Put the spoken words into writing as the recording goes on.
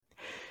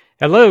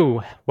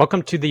Hello,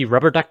 welcome to the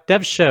Rubber Duck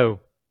Dev Show.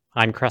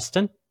 I'm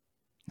Creston,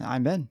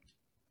 I'm Ben.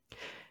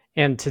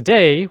 and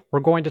today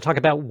we're going to talk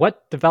about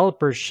what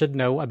developers should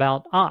know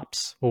about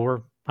ops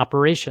or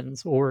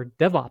operations or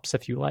DevOps,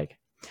 if you like.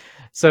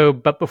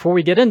 But before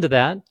we get into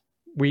that,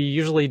 we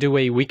usually do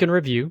a week in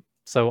review.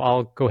 So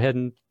I'll go ahead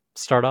and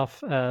start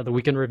off the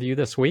week in review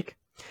this week.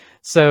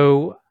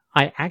 So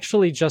I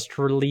actually just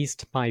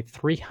released my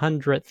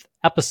 300th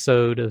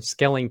episode of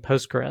Scaling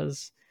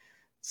Postgres.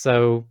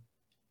 So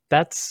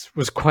that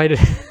was quite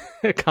an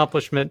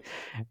accomplishment.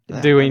 Yeah,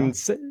 right Doing,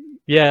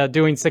 on.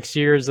 doing 6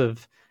 years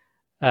of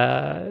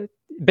uh,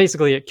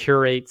 basically it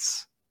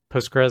curates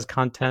Postgres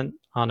content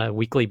on a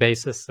weekly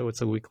basis. So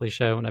it's a weekly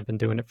show, and I've been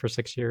doing it for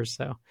 6 years.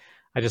 So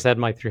I just had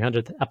my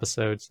 300th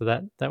episode, so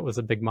that was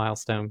a big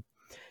milestone.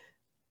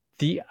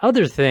 The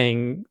other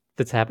thing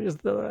that's happened is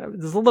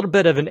there's a little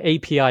bit of an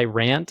API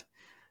rant.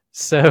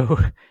 So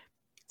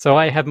so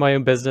I have my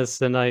own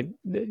business, and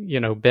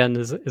Ben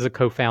is a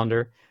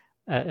co-founder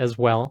as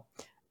well,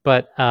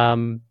 but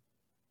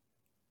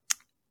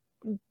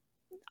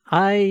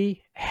I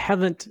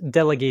haven't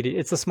delegated.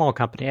 It's a small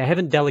company. I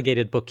haven't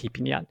delegated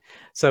bookkeeping yet.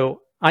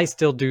 So I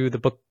still do the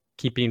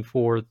bookkeeping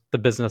for the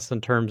business in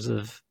terms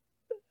of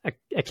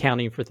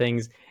accounting for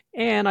things.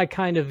 And I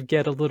kind of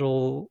get a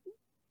little,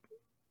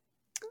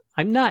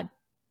 I'm not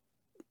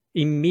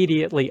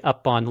immediately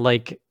up on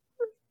like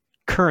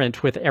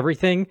current with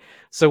everything.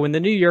 So when the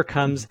new year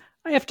comes,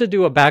 I have to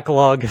do a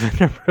backlog of a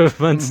number of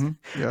months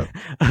Yep.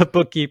 of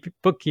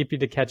bookkeeping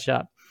to catch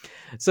up.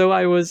 So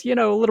I was, a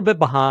little bit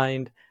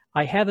behind.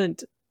 I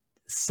haven't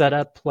set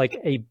up like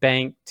a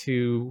bank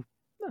to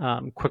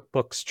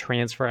QuickBooks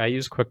transfer. I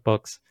use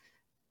QuickBooks.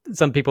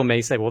 Some people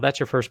may say, well, that's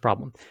your first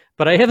problem.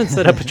 But I haven't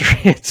set up a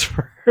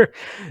transfer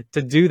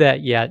to do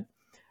that yet.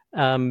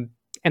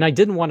 And I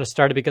didn't want to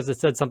start it because it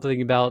said something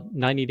about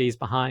 90 days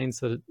behind.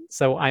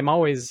 So I'm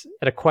always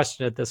at a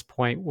question at this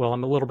point. Well,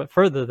 I'm a little bit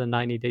further than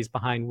 90 days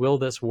behind. Will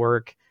this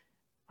work?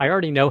 I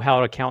already know how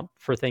to account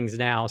for things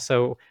now.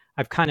 So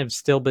I've kind of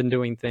still been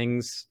doing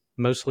things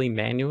mostly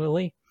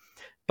manually.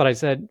 But I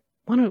said,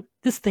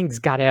 this thing's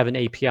got to have an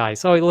API.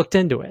 So I looked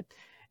into it,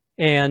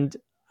 and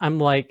I'm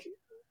like,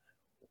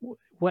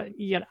 what?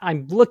 Yeah,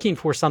 I'm looking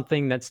for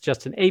something that's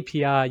just an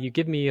API. You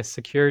give me a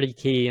security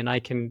key, and I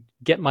can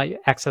get my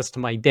access to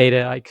my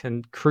data. I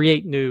can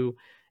create new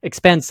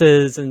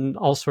expenses and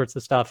all sorts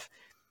of stuff.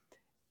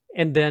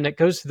 And then it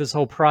goes through this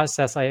whole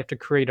process. I have to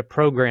create a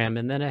program,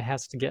 and then it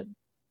has to get,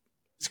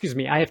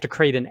 I have to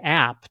create an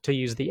app to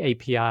use the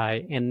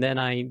API, and then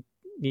I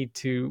need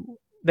to.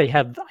 They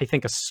have, I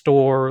think, a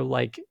store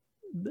like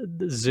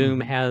the Zoom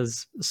hmm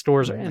has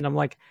stores, Yeah. and I'm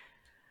like,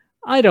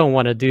 I don't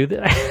want to do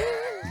that.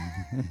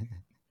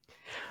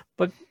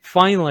 But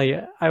finally,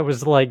 I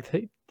was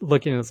like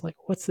looking, it's like,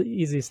 what's the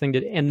easiest thing to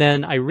do? And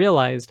then I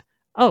realized,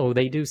 oh,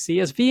 they do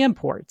CSV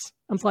imports.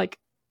 I'm like,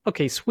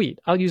 okay, sweet,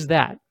 I'll use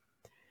that.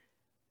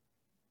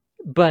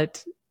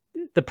 But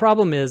the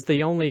problem is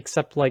they only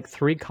accept like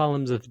 3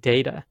 columns of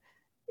data,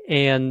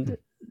 and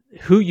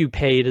who you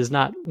paid is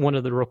not one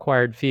of the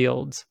required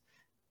fields,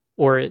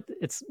 or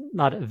it's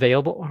not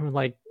available. I'm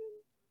like,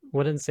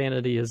 what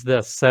insanity is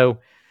this? So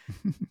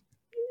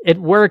it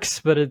works,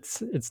 but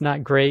it's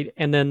not great.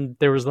 And then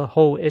there was the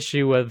whole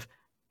issue of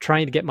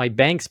trying to get my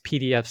bank's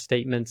PDF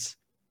statements,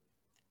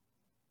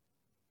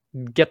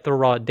 get the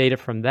raw data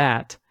from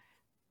that.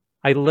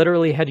 I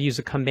literally had to use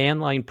a command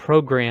line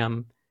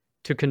program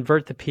to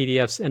convert the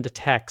PDFs into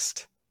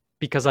text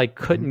because I hmm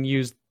couldn't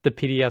use the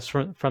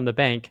PDFs from the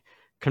bank,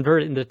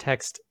 convert it into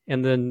text,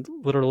 and then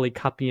literally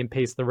copy and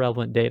paste the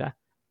relevant data.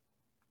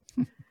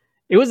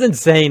 It was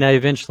insane. I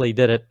eventually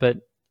did it, but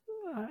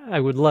I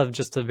would love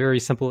just a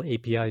very simple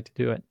API to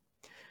do it.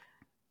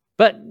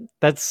 But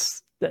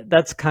that's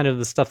kind of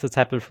the stuff that's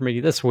happened for me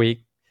this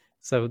week.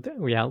 So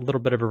yeah, a little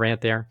bit of a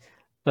rant there.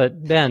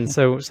 But Ben,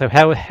 so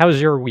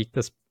how's your week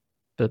this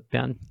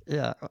Ben?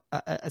 Yeah.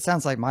 It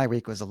sounds like my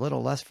week was a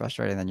little less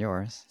frustrating than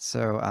yours.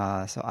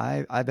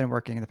 I've been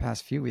working the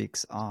past few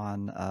weeks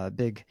on a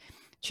big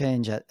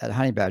change at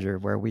Honey Badger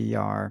where we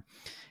are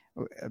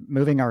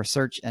moving our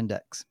search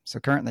index. So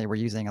currently we're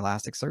using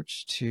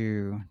Elasticsearch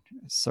to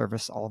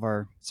service all of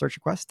our search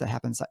requests that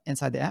happens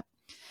inside the app,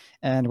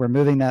 and we're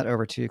moving that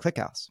over to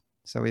ClickHouse.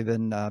 So we've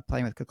been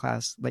playing with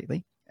ClickHouse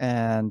lately,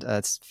 and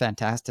it's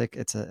fantastic.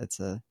 It's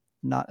a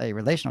not a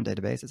relational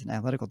database; it's an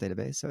analytical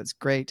database. So it's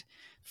great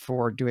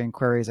for doing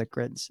queries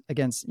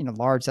against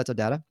large sets of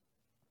data.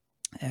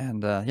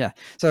 And yeah,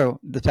 so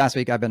this past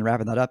week I've been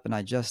wrapping that up, and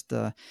I just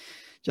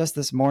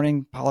this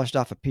morning polished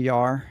off a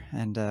PR,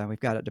 and we've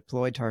got it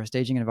deployed to our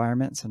staging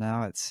environment. So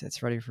now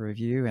it's ready for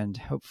review, and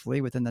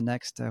hopefully within the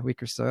next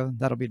week or so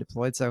that'll be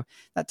deployed. So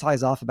that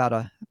ties off about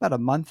a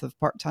month of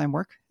part-time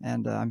work,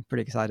 and I'm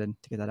pretty excited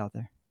to get that out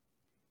there.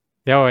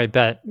 Oh, I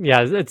bet.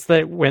 Yeah, it's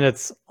that when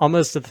it's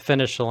almost at the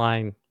finish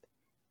line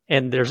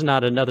and there's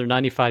not another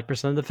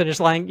 95% of the finish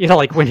line,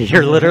 like when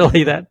you're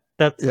literally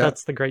that's Yeah.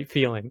 that's the great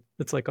feeling.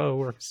 It's like, oh,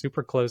 we're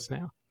super close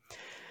now.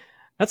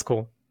 That's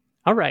cool.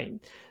 All right.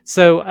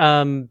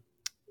 So,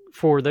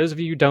 for those of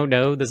you who don't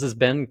know, this is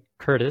Ben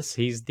Curtis.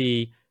 He's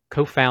the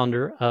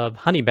co-founder of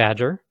Honey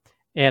Badger.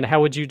 And how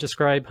would you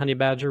describe Honey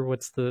Badger?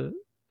 What's the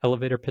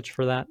elevator pitch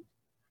for that?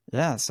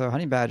 Yeah, so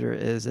Honey Badger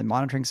is a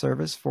monitoring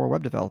service for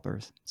web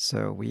developers.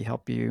 So we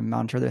help you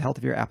monitor the health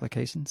of your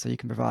application so you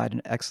can provide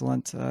an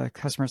excellent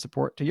customer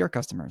support to your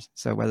customers.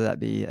 So whether that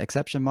be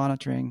exception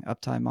monitoring,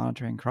 uptime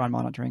monitoring, cron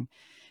monitoring,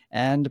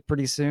 and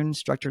pretty soon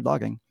structured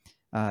logging.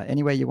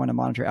 Any way you want to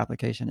monitor your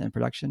application in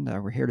production,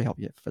 we're here to help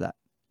you for that.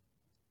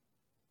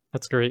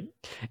 That's great.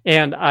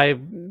 And I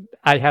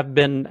have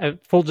been,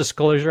 full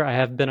disclosure, I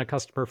have been a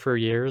customer for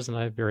years, and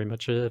I very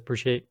much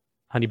appreciate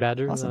Honey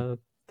Badger, Awesome.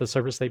 the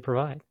service they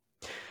provide.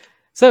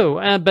 So,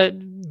 but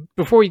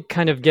before we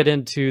kind of get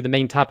into the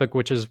main topic,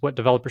 which is what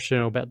developers should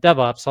know about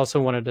DevOps, also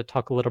wanted to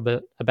talk a little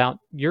bit about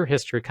your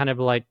history, kind of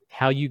like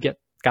how you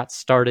got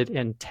started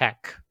in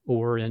tech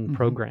or in Mm-hmm.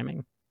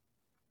 programming.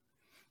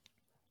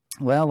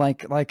 Well,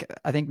 like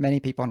I think many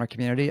people in our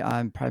community,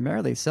 I'm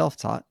primarily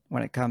self-taught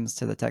when it comes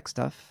to the tech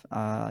stuff.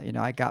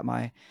 I got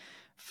my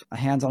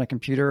hands on a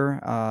computer.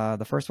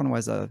 The first one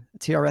was a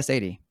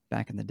TRS-80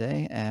 back in the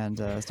day,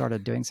 and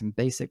started doing some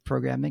basic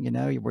programming.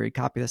 Where you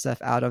copy the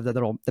stuff out of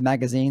the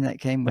magazine that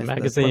came The with the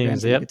programs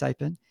magazines, that you yep. could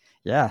type in.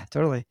 Yeah,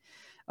 totally.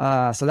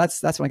 So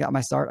that's when I got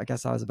my start. I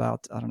guess I was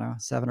about, I don't know,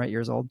 7 or 8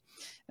 years old,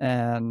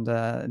 and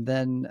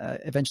then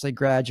eventually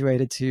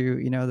graduated to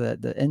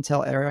the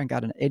Intel era and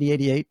got an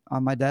 8088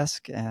 on my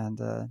desk,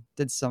 and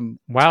did some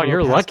Wow, Turbo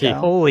you're lucky.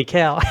 Pascal. Holy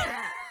cow.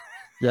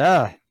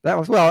 Yeah, that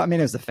was, well, I mean,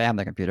 it was the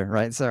family computer,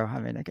 right? So I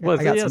mean, I Was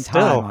it? got Yeah, some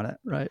time still. on it,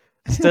 right?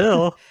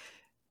 Still.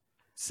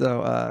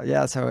 So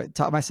yeah, so I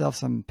taught myself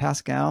some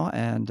Pascal,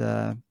 and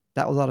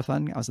that was a lot of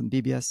fun. I was in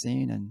the BBS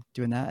scene and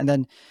doing that, and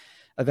then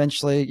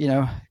eventually,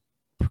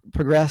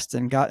 progressed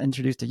and got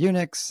introduced to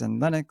Unix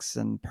and Linux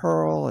and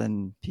Perl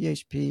and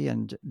PHP,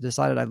 and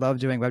decided I loved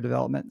doing web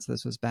development. So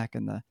this was back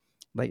in the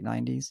late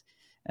 90s,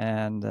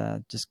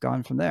 and just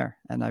gone from there.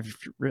 And I've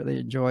really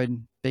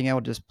enjoyed being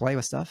able to just play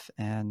with stuff.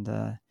 And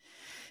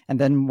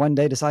then one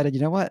day decided,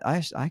 you know what,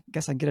 I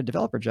guess I can get a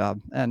developer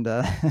job. And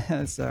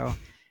so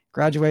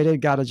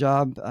graduated, got a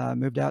job,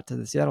 moved out to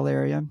the Seattle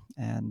area,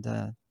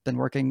 and been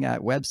working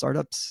at web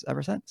startups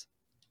ever since.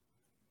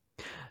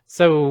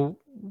 So,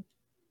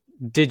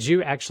 did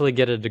you actually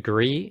get a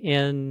degree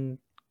in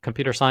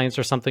computer science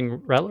or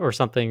something, or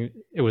something?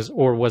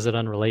 Or was it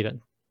unrelated?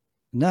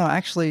 No,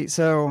 actually,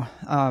 so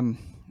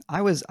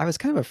I was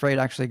kind of afraid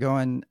actually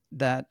going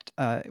that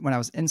when I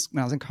was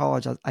in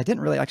college, I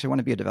didn't really actually want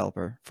to be a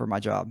developer for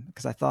my job,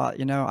 because I thought,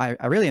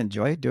 I really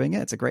enjoy doing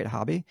it. It's a great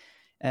hobby,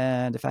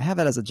 and if I have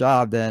it as a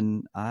job,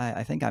 then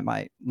I think I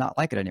might not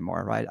like it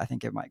anymore, right? I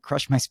think it might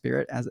crush my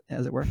spirit, as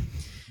it were.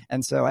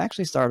 And so I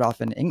actually started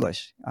off in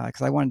English,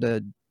 because I wanted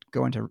to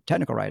go into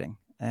technical writing,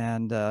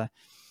 and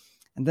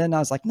then I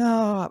was like,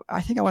 no,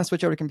 I think I want to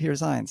switch over to computer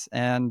science.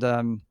 And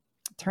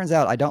turns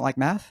out I don't like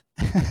math.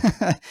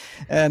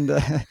 And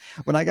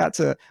when I got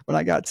to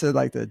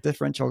like the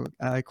differential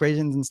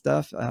equations and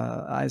stuff,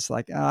 I was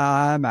like,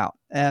 I'm out.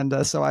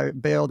 And so I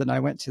bailed, and I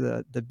went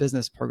to the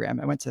business program.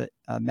 I went to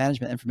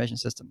management information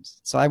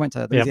systems. So I went to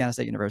Yeah. Louisiana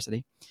State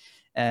University,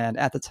 and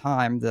at the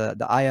time,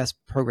 the IS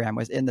program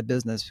was in the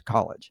business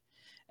college.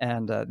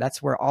 And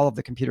that's where all of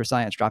the computer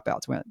science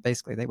dropouts went.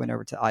 Basically, they went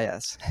over to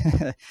IS,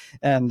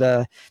 and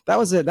that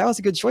was it. That was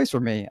a good choice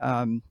for me.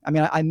 I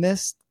mean, I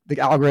missed the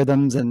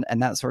algorithms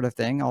and that sort of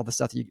thing, all the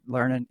stuff that you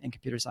learn in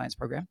computer science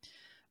program.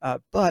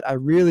 But I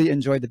really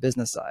enjoyed the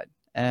business side.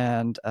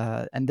 And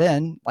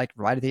then, like,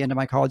 right at the end of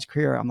my college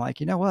career, I'm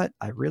like, you know what?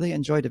 I really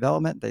enjoy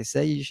development. They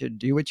say you should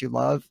do what you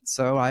love,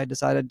 so I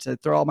decided to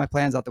throw all my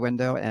plans out the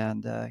window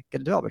and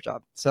get a developer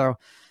job. So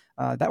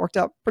that worked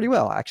out pretty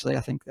well, actually.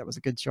 I think that was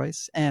a good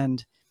choice.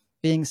 And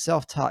being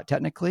self-taught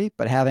technically,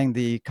 but having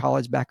the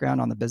college background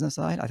on the business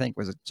side, I think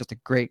was just a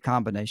great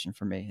combination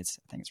for me. I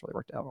think it's really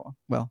worked out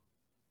well.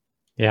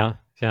 Yeah.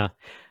 Yeah.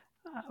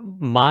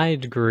 My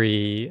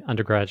degree,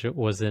 undergraduate,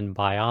 was in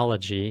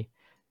biology.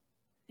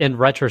 In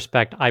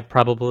retrospect, it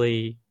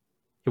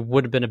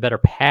would have been a better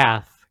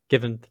path,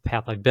 given the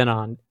path I've been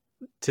on,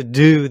 to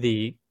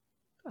do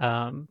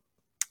um,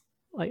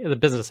 the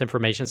business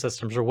information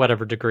systems or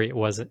whatever degree it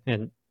was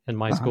in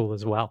my Uh-huh. school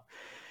as well.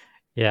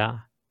 Yeah.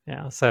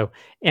 Yeah. So,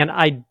 and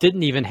I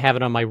didn't even have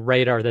it on my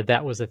radar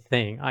that was a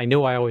thing. I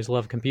knew I always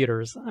loved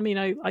computers. I mean,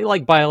 I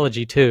like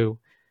biology too,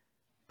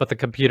 but the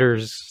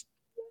computers,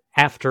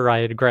 after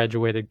I had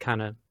graduated,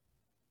 kind of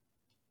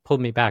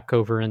pulled me back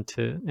over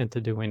into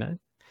doing it.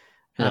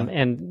 Yeah.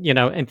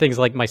 And things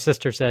like my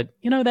sister said,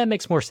 that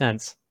makes more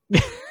sense.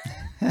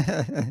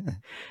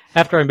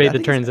 After I Yeah, made the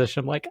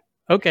transition, I'm like,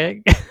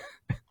 okay.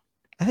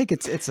 I think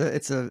it's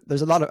a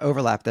there's a lot of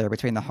overlap there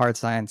between the hard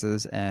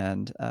sciences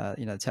and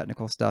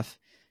technical stuff.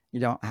 You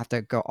don't have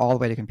to go all the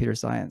way to computer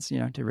science,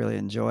 to really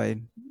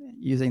enjoy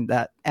using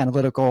that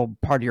analytical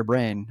part of your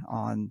brain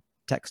on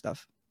tech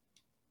stuff.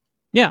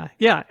 Yeah,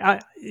 yeah.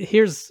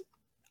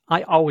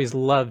 I always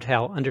loved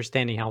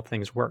understanding how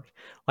things worked.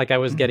 Like I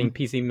was Mm-hmm. getting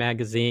PC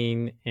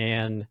Magazine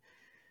and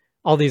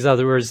all these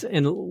others,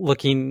 and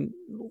looking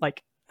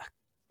like a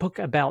book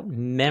about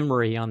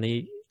memory on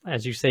the,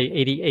 as you say,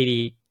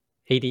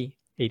 8080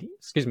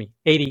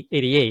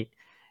 8088,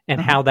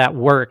 and Uh-huh. how that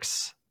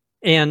works.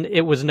 And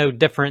it was no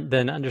different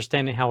than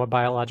understanding how a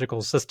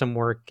biological system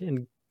worked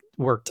and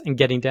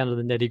getting down to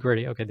the nitty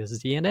gritty. Okay, this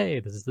is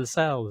DNA, this is the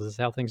cell, this is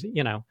how things.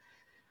 So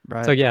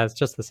Right. yeah, it's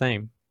just the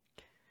same.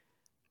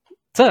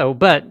 So,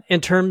 but in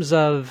terms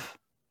of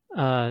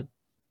uh,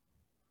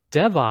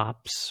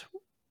 DevOps,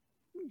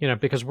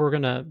 because we're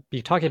going to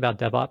be talking about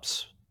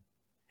DevOps,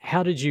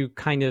 how did you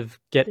kind of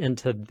get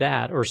into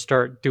that or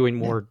start doing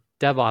Yeah. more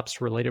DevOps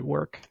related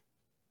work?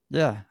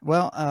 Yeah.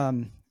 Well,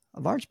 a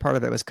large part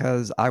of it was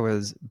because I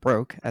was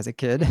broke as a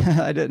kid.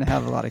 I didn't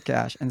have a lot of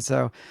cash. And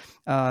so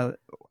uh,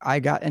 I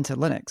got into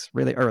Linux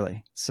really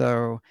early.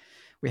 So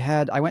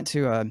I went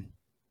to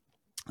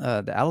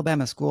the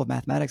Alabama School of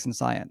Mathematics and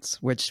Science,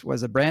 which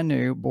was a brand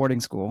new boarding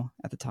school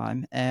at the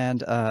time, and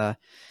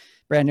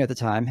brand new at the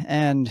time.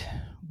 And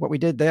what we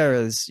did there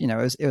is,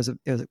 it was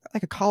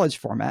like a college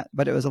format,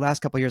 but it was the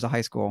last couple of years of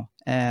high school,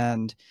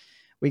 and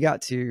we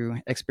got to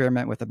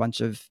experiment with a bunch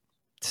of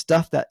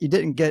stuff that you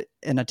didn't get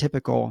in a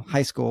typical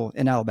high school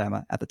in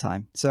Alabama at the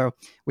time. So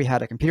we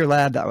had a computer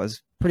lab that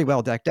was pretty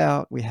well decked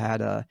out. We had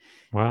a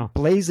Wow.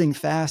 blazing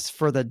fast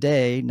for the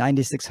day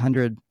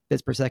 9600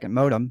 bits per second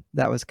modem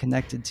that was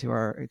connected to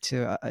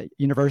a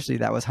university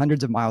that was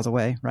hundreds of miles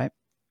away, right?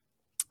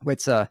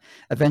 Which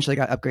eventually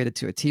got upgraded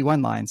to a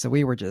T1 line. So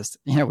we were just,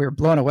 we were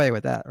blown away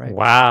with that, right?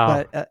 Wow.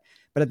 But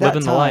at that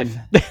Living the time,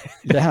 life.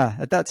 yeah,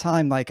 at that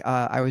time, like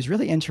I was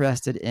really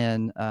interested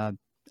in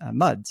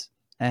MUDs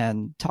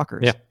and Yeah.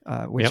 talkers,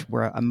 which Yep.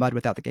 were a MUD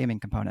without the gaming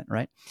component,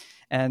 right?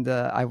 And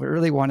I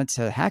really wanted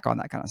to hack on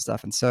that kind of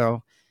stuff. And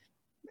so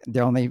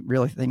the only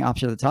really thing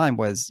option at the time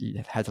was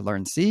you had to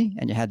learn C,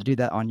 and you had to do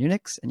that on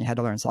Unix, and you had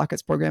to learn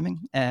sockets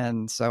programming.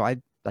 And so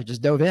I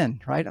just dove in,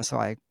 right? So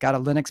I got a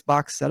Linux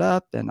box set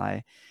up, and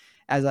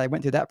as I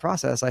went through that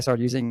process, I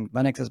started using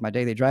Linux as my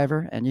daily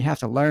driver. And you have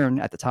to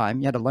learn at the time,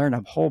 you had to learn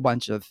a whole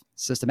bunch of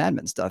system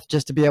admin stuff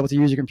just to be able to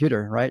use your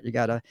computer, right? You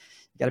gotta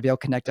be able to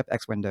connect up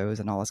X windows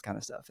and all this kind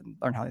of stuff and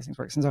learn how these things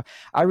work. And so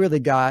I really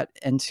got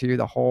into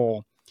the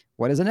whole,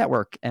 what is a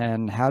network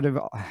and how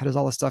does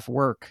all this stuff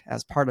work,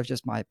 as part of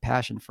just my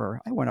passion for,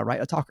 I want to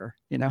write a talker.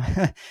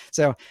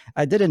 So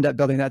I did end up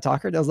building that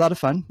talker. That was a lot of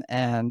fun,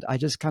 and I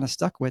just kind of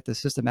stuck with the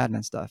system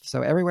admin stuff.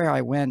 So everywhere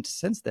I went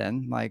since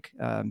then, like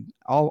I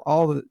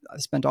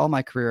spent all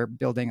my career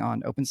building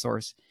on open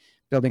source,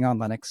 building on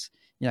Linux,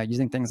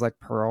 using things like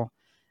Perl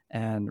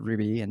and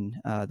Ruby and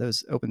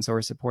those open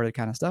source supported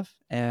kind of stuff.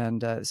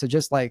 And so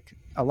just like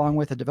along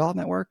with the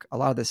development work, a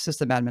lot of the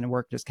system admin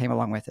work just came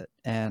along with it.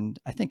 And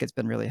I think it's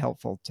been really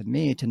helpful to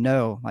me to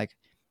know, like,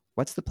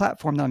 what's the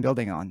platform that I'm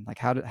building on? Like,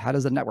 how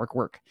does the network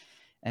work?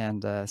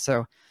 And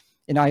so,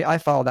 I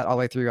followed that all the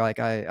way through. Like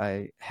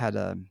I had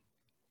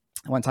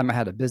one time I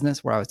had a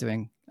business where I was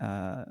doing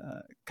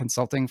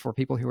consulting for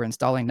people who were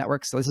installing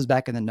networks. So this is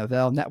back in the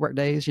Novell network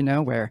days,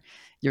 where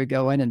you would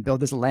go in and build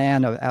this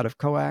LAN out of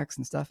coax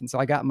and stuff. And so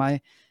I got my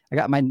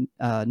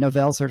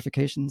Novell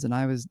certifications, and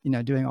I was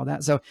doing all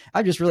that. So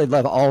I just really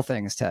love all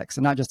things tech,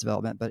 so not just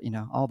development, but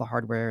all the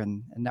hardware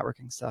and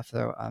networking stuff.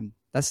 So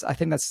I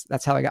think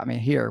that's how I got me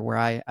here, where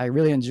I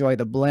really enjoy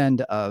the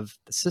blend of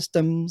the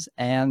systems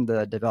and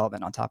the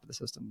development on top of the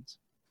systems.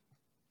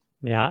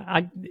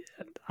 Yeah.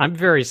 I'm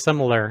very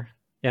similar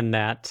in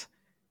that,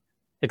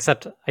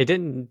 except I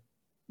didn't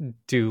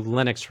do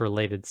Linux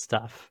related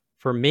stuff.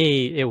 For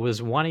me, it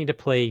was wanting to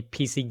play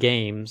PC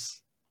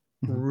games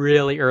Mhm.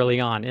 really early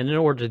on. And in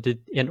order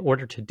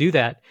to do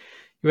that,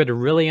 you had to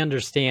really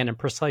understand and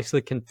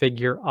precisely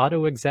configure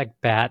autoexec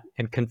bat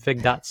and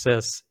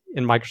config.sys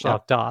in Yep.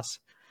 Microsoft DOS.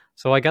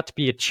 So I got to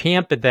be a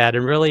champ at that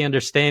and really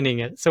understanding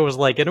it. So it was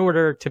like, in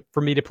order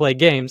for me to play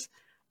games,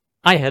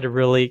 I had to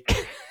really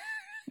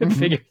Hmm.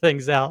 figure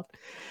things out.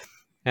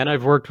 And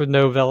I've worked with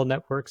Novell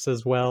networks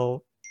as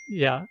well.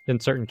 Yeah, in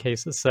certain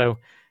cases. So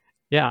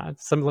yeah,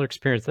 similar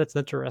experience. That's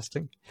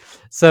interesting.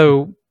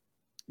 So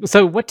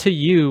so, what to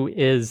you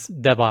is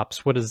DevOps?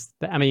 What is?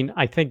 I mean,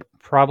 I think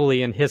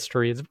probably in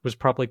history it was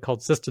probably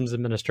called systems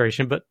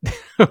administration, but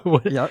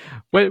what Yep.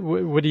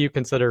 what do you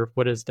consider?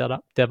 What is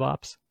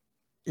DevOps?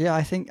 Yeah,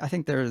 I think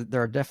there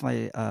are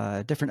definitely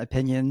different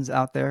opinions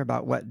out there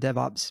about what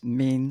DevOps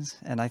means,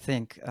 and I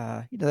think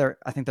there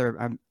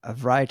are a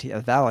variety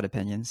of valid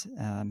opinions.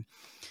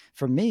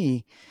 For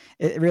me,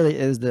 it really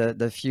is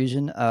the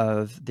fusion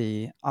of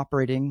the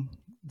operating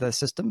the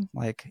system.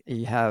 Like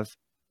you have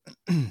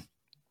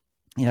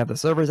the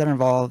servers that are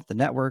involved, the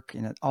network,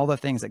 all the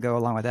things that go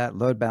along with that,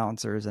 load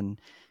balancers and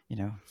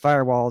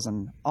firewalls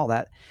and all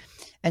that.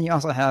 And you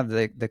also have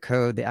the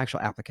code, the actual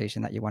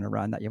application that you want to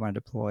run, that you want to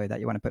deploy, that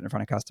you want to put in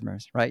front of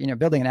customers, right?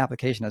 Building an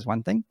application is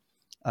one thing,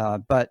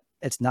 but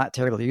it's not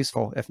terribly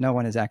useful if no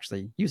one is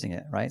actually using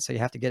it, right? So you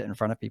have to get it in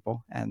front of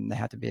people, and they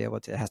have to be able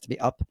to. It has to be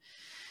up.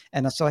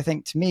 And so I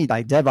think, to me,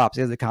 like, DevOps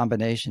is a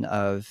combination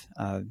of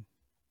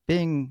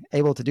being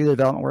able to do the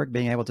development work,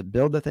 being able to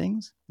build the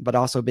things, but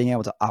also being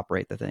able to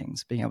operate the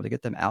things, being able to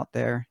get them out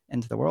there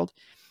into the world,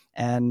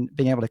 and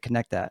being able to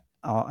connect that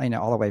all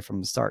the way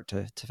from start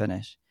to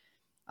finish.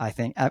 I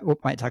think we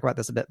might talk about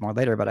this a bit more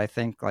later, but I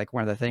think, like,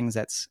 one of the things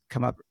that's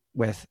come up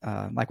with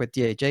like with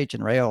DHH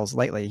and Rails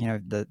lately,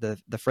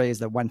 the phrase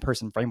the one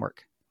person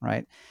framework,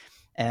 right?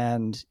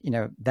 And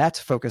that's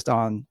focused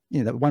on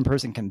that one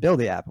person can build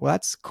the app. Well,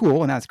 that's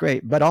cool and that's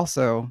great, but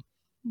also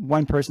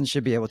one person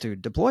should be able to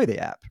deploy the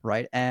app,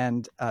 right,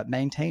 and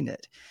maintain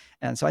it.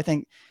 And so I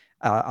think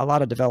a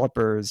lot of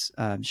developers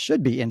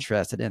should be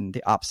interested in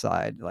the ops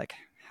side, like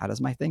how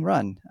does my thing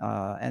run?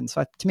 And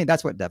so to me,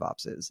 that's what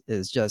DevOps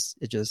is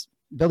just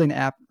building the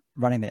app,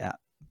 running the app.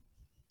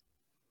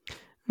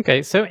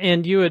 Okay, so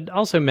and you had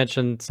also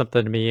mentioned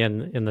something to me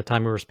in the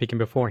time we were speaking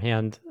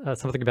beforehand,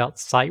 something about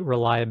site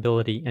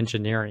reliability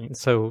engineering.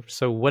 So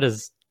what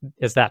is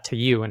that to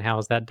you, and how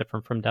is that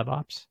different from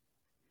DevOps?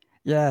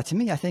 Yeah, to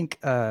me, I think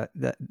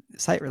the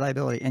site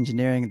reliability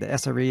engineering, the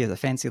SRE, is a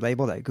fancy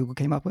label that Google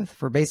came up with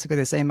for basically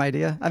the same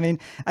idea. I mean,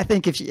 I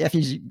think if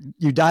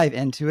you dive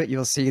into it,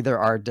 you'll see there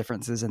are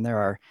differences, and there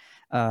are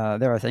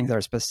things that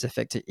are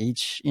specific to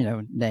each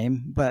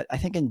name. But I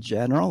think in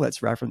general, it's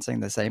referencing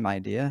the same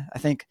idea. I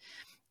think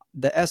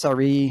the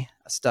SRE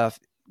stuff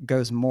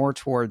goes more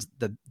towards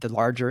the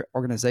larger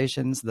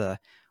organizations.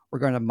 We're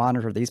going to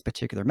monitor these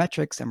particular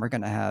metrics, and we're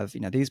going to have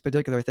these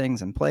particular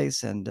things in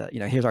place, and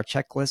here's our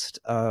checklist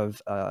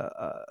of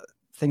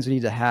things we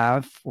need to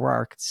have for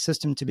our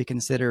system to be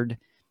considered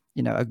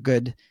a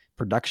good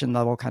production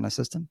level kind of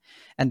system.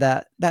 And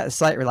that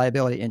site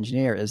reliability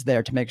engineer is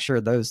there to make sure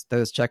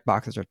those check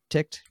boxes are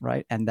ticked,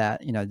 right, and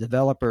that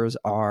developers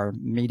are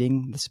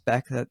meeting the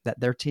spec that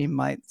their team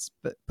might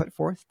put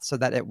forth, so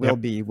that it will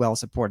Yep. be well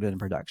supported in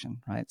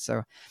production, right?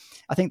 So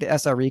I think the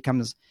SRE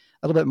comes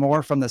a little bit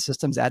more from the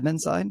systems admin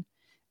side,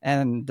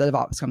 and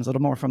DevOps comes a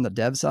little more from the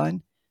dev side.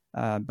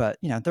 But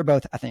they're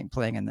both, I think,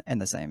 playing in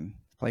the same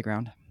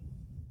playground.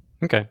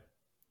 Okay.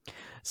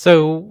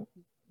 So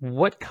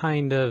what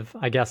kind of,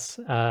 I guess,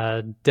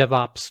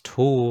 DevOps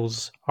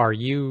tools are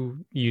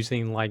you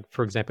using? Like,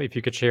 for example, if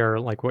you could share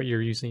like what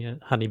you're using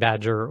at Honey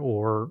Badger,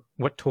 or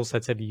what tool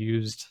sets have you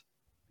used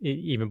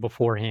even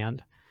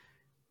beforehand?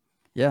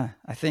 Yeah,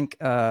 I think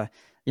I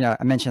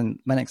mentioned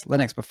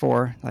Linux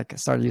before. Like I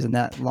started using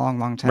that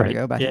long time Right.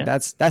 ago, but I think Yeah.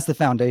 that's the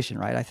foundation,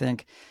 right? I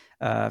think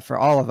for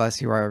all of us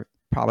who are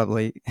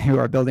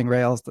building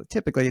Rails,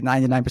 typically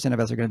 99% of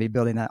us are going to be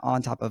building that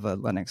on top of a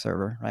Linux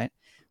server, right?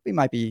 We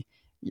might be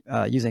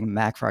using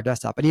Mac for our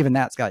desktop, but even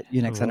that's got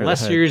Unix under the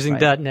Unless you're hood, using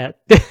right? .NET.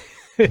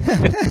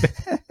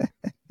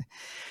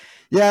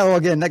 Yeah, well,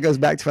 again, that goes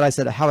back to what I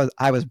said. How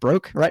I was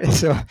broke, right?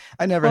 So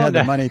I never Oh had the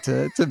no. money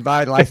to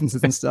buy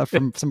licenses and stuff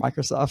from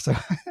Microsoft. So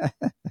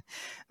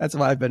that's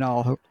why I've been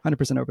all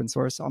 100% open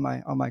source all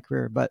my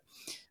career.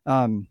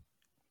 Um,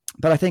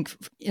 but I think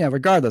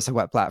regardless of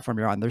what platform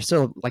you're on, there's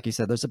still, like you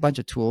said, there's a bunch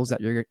of tools that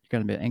you're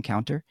going to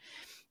encounter.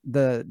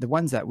 The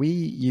ones that we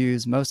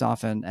use most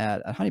often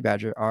at Honey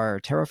Badger are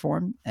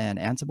Terraform and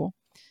Ansible.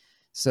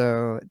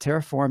 So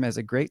Terraform is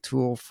a great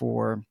tool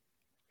for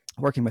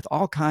working with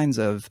all kinds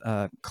of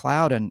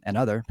cloud and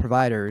other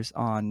providers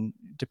on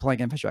deploying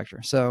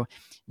infrastructure. So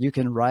you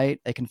can write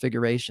a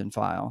configuration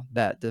file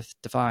that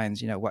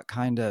defines, what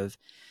kind of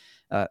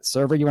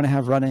server you want to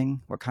have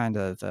running, what kind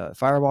of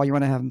firewall you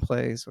want to have in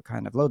place, what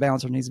kind of load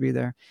balancer needs to be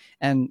there,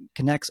 and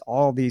connects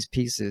all these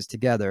pieces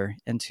together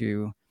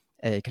into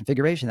a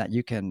configuration that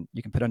you can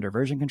put under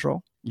version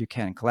control. You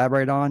can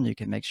collaborate on. You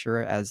can make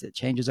sure as it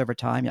changes over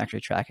time, you're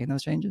actually tracking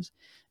those changes.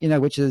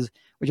 Which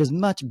is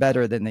much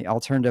better than the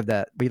alternative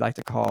that we like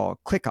to call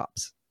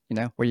ClickOps.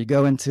 Where you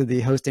go into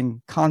the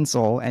hosting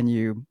console and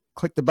you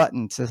click the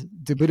button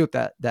to boot up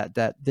that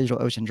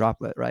DigitalOcean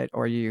droplet, right?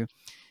 Or you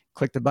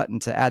click the button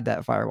to add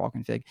that firewall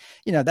config.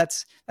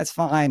 That's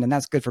fine and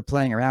that's good for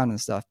playing around and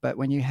stuff. But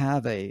when you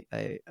have a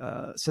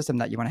system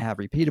that you want to have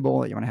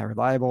repeatable, that you want to have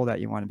reliable,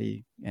 that you want to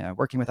be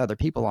working with other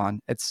people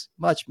on, it's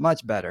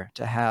much better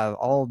to have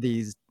all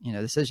these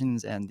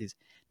decisions and these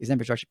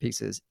infrastructure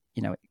pieces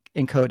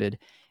encoded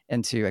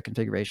into a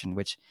configuration,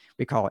 which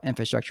we call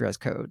infrastructure as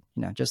code.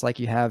 Just like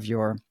you have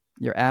your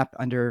app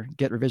under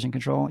Git revision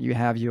control, you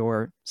have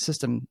your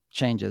system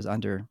changes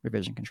under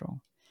revision control.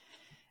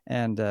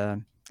 And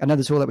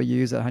another tool that we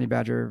use at Honey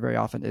Badger very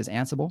often is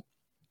Ansible,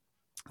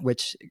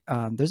 which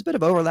there's a bit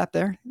of overlap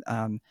there.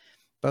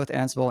 Both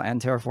Ansible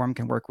and Terraform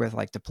can work with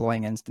like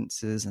deploying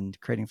instances and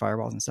creating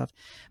firewalls and stuff.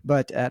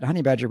 But at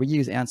Honey Badger, we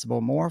use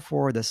Ansible more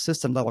for the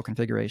system level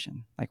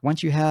configuration. Like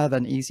once you have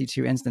an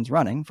EC2 instance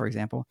running, for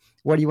example,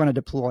 what do you want to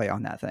deploy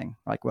on that thing?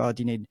 Like, well,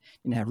 do you need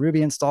to have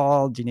Ruby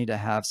installed? Do you need to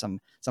have some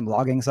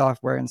logging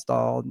software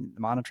installed,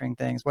 monitoring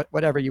things?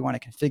 Whatever you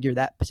want to configure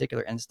that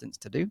particular instance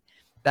to do,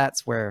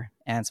 that's where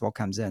Ansible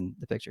comes in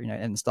the picture.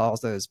 It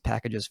installs those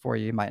packages for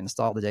you. You might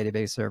install the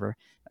database server,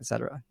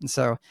 etc. And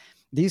so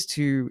these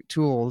two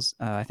tools,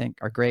 I think,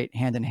 are great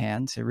hand in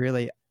hand to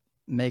really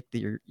make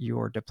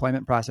your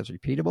deployment process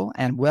repeatable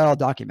and well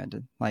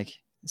documented. Like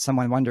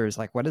someone wonders,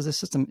 like, what is this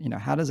system?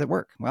 How does it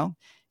work? Well,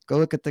 go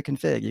look at the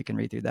config. You can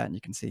read through that and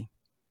you can see.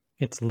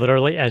 It's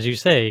literally, as you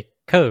say,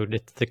 code.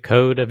 It's the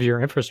code of your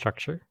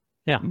infrastructure.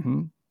 Yeah.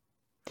 Mm-hmm.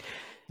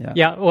 Yeah.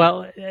 Yeah.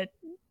 Well,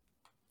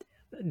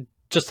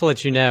 just to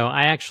let you know,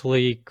 I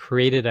actually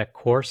created a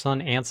course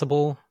on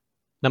Ansible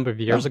number of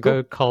years Oh, cool.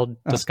 ago called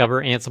Uh-huh.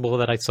 Discover Ansible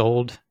that I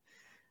sold.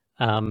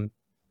 Um,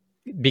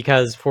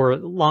 because for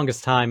the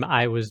longest time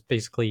I was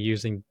basically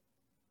using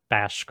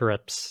bash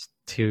scripts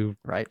to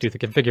Right. do the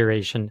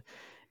configuration.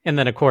 And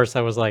then of course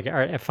I was like, all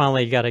right, I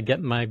finally got to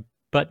get my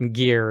butt in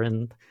gear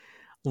and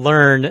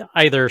learn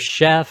either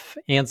Chef,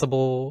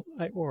 Ansible,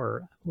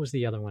 or what was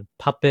the other one?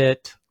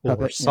 Puppet or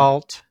Puppet. Yeah.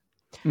 Salt.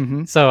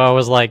 Mm-hmm. So I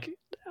was like,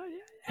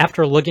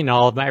 after looking at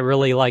all of them, I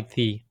really like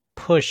the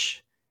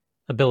push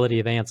ability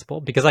of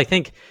Ansible because I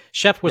think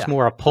Chef was Yeah.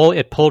 more a pull.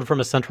 It pulled from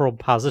a central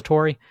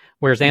repository,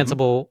 whereas Mm-hmm.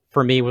 Ansible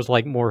for me was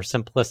like more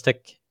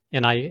simplistic.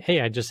 And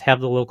I just have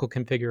the local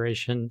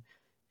configuration,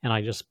 and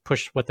I just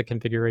push what the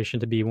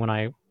configuration to be when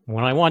I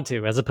want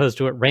to, as opposed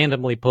to it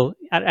randomly pull.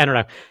 I don't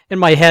know. In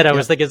my head, I was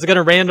Yep. thinking it's going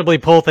to randomly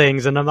pull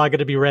things, and I'm not going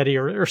to be ready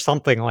or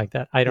something like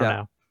that. I don't Yeah.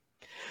 know.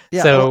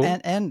 Yeah. Well,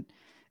 So,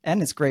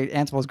 and it's great.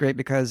 Ansible is great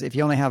because if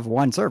you only have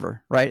one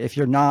server, right? If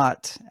you're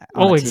not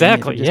on a oh, team, if you're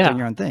exactly, just doing yeah,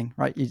 your own thing,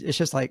 right? It's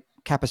just like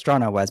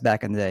Capistrano was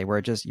back in the day, where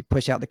it just you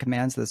push out the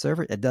commands to the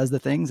server, it does the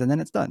things, and then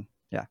it's done.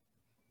 Yeah.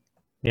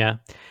 yeah.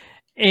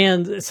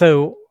 And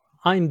so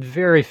I'm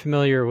very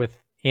familiar with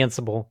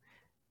Ansible,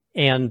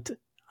 and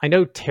I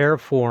know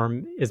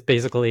Terraform is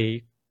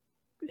basically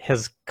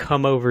has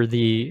come over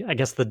the, I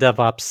guess, the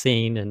DevOps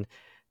scene, and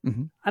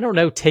Mm-hmm. I don't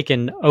know,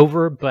 taken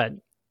over, but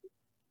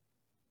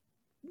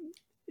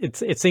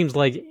it seems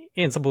like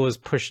Ansible is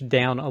pushed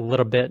down a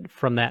little bit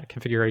from that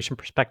configuration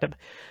perspective.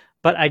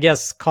 But I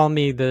guess call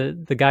me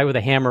the guy with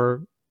a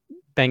hammer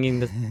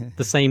banging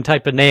the same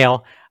type of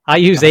nail. I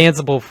use Uh-huh.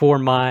 Ansible for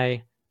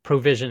my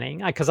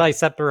provisioning because I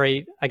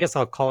separate, I guess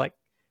I'll call it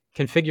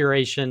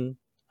configuration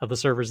of the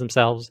servers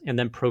themselves and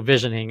then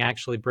provisioning,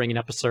 actually bringing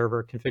up a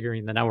server,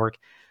 configuring the network.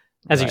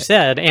 As you Right.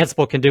 said,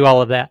 Ansible can do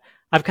all of that.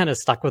 I've kind of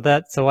stuck with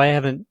that, so I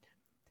haven't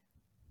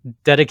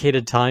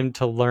dedicated time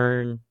to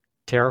learn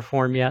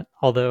Terraform yet,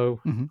 although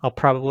Mm-hmm. I'll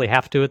probably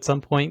have to at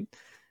some point.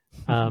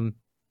 Um,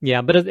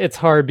 yeah, but it's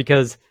hard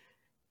because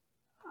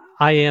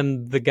I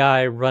am the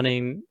guy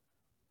running,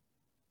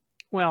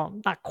 well,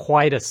 not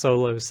quite a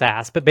solo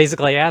SaaS, but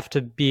basically I have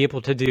to be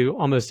able to do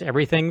almost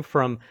everything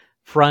from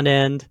front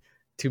end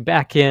to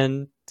back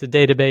end to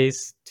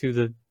database to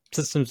the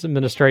systems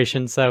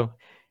administration. So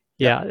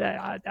Yep.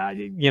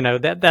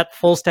 yeah, that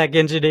full stack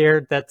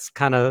engineer, that's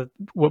kind of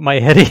what my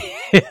head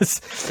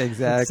is.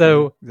 Exactly.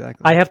 So I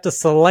Exactly. have to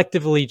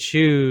selectively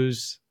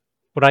choose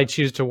what I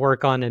choose to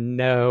work on and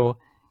know.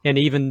 And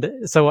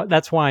even so,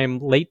 that's why I'm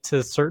late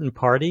to certain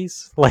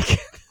parties, like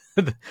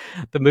the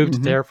move to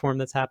Mm-hmm. Terraform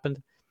that's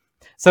happened.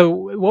 So,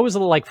 what was it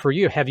like for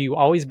you? Have you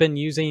always been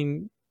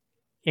using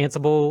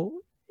Ansible,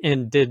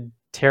 and did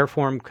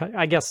Terraform?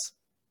 I guess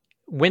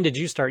when did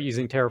you start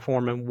using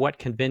Terraform, and what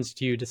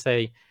convinced you to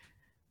say,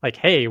 like,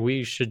 hey,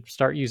 we should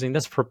start using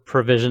this for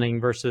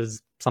provisioning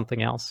versus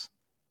something else?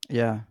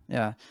 Yeah,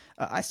 yeah.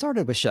 I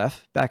started with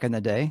Chef back in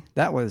the day.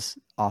 That was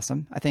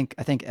awesome. I think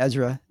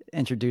Ezra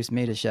introduced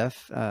me to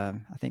Chef. I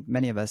think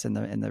many of us in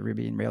the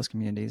Ruby and Rails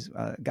communities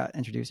got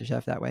introduced to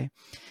Chef that way,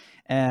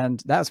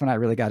 and that was when I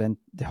really got in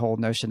the whole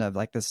notion of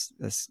like this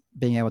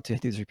being able to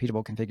do this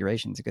repeatable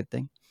configuration is a good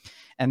thing.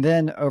 And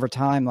then over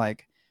time,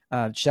 like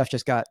Chef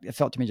just got it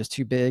felt to me just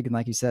too big, and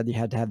like you said, you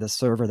had to have this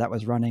server that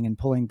was running and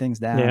pulling things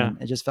down, Yeah.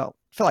 and it just felt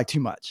like too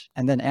much.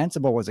 And then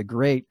Ansible was a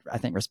great, I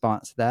think,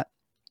 response to that,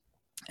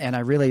 and I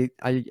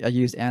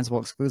used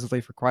Ansible exclusively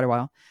for quite a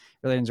while.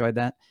 Really enjoyed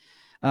that.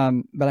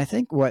 But I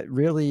think what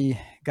really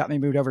got me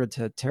moved over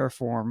to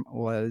Terraform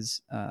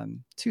was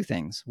two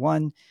things.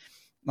 One,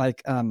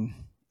 like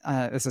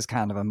this is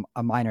kind of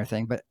a minor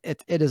thing, but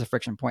it is a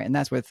friction point, and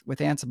that's with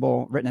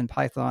Ansible written in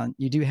Python.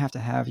 You do have to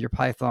have your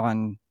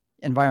Python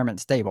environment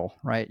stable,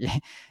 right?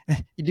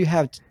 You do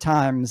have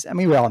times. I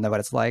mean, we all know what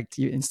it's like.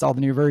 You install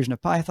the new version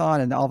of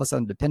Python, and all of a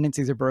sudden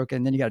dependencies are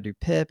broken. Then you got to do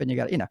pip, and you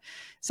got to,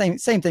 same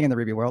thing in the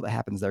Ruby world that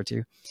happens there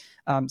too.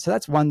 So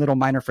that's one little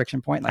minor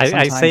friction point. Like I, I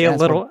sometimes say a Ansible,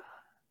 little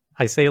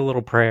I say a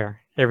little prayer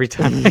every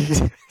time I do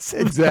something.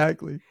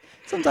 exactly.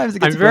 Sometimes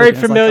it I'm gets very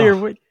broken. It's like, familiar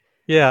oh, with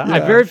yeah, I'm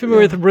yeah, very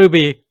familiar yeah. with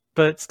Ruby,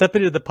 but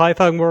stepping into the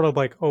Python world, I'm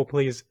like, oh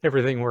please,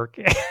 everything work.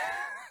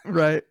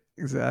 Right.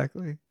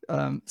 Exactly.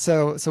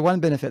 So one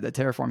benefit that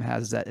Terraform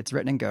has is that it's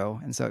written in Go,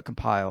 and so it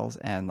compiles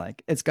and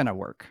like it's gonna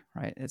work,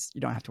 right? It's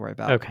you don't have to worry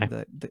about Okay.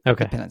 the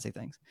Okay. dependency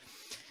things.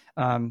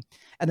 Um,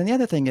 and then the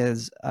other thing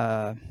is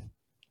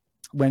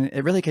when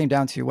it really came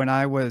down to when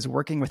I was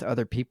working with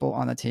other people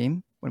on the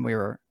team, when we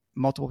were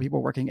multiple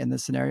people working in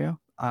this scenario,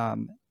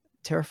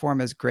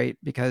 Terraform is great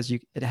because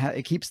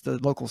it keeps the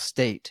local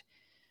state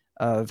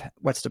of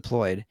what's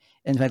deployed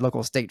in the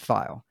local state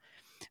file.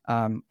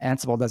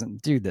 Ansible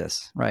doesn't do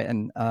this, right?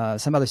 And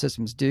some other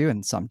systems do,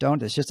 and some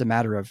don't. It's just a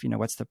matter of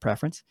what's the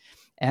preference.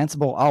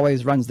 Ansible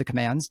always runs the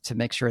commands to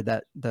make sure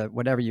that the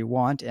whatever you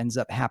want ends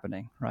up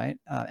happening, right?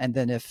 And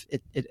then if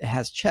it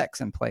has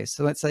checks in place,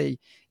 so let's say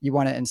you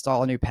want to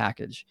install a new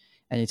package,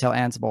 and you tell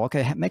Ansible,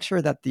 okay, make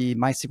sure that the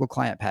MySQL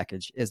client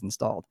package is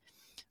installed.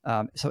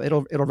 So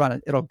it'll run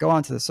it. It'll go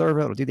onto the server.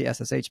 It'll do the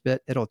SSH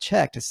bit. It'll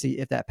check to see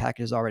if that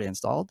package is already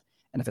installed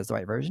and if it's the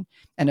right version.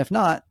 And if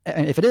not,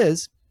 and if it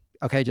is,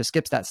 okay, just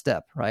skips that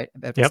step, right?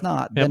 If it's Yep.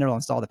 not, then Yep. it'll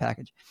install the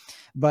package.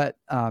 But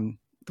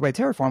the way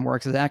Terraform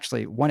works is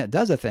actually when it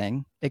does a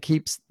thing, it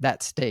keeps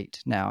that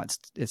state. Now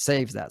it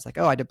saves that. It's like,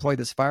 oh, I deployed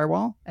this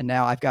firewall, and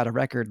now I've got a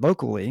record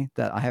locally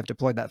that I have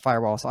deployed that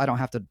firewall, so I don't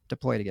have to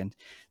deploy it again.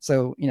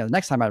 So the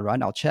next time I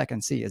run, I'll check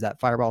and see, is that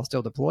firewall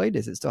still deployed?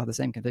 Is it still have the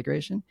same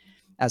configuration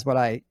as what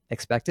I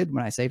expected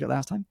when I saved it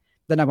last time?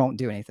 Then I won't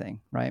do anything,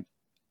 right?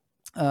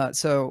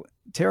 So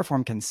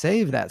Terraform can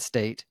save that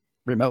state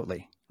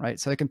remotely, right?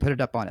 So it can put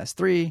it up on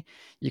S3.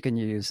 You can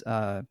use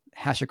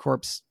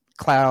HashiCorp's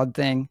cloud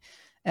thing.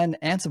 And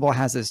Ansible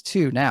has this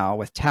too now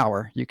with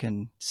Tower. You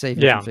can save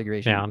your Yeah.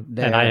 configuration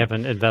Yeah. And I there.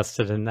 haven't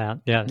invested in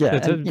that. Yeah. Yeah,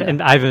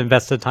 And I've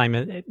invested time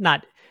in it,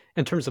 not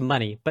in terms of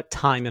money, but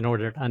time in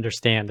order to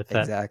understand if that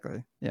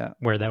exactly. Yeah.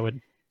 where that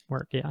would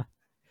work. Yeah.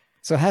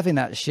 So having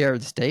that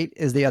shared state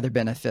is the other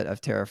benefit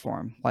of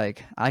Terraform.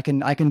 Like I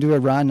can do a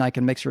run, I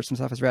can make sure some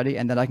stuff is ready,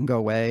 and then I can go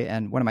away,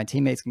 and one of my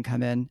teammates can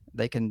come in.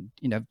 They can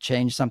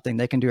change something.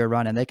 They can do a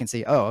run, and they can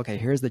see, oh, okay,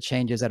 here's the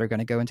changes that are going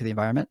to go into the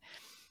environment.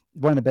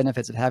 One of the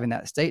benefits of having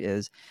that state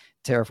is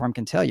Terraform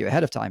can tell you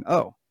ahead of time,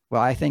 oh,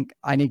 well, I think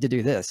I need to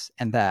do this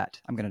and that.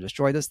 I'm going to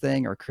destroy this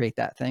thing or create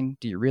that thing.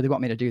 Do you really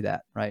want me to do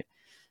that? Right.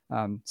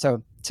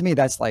 So to me,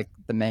 that's like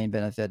the main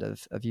benefit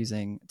of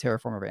using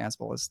Terraform over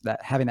Ansible, is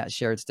that having that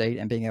shared state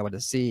and being able to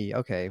see,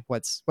 okay,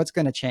 what's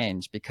going to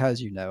change because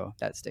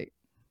that state.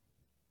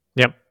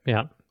 Yep.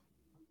 Yeah.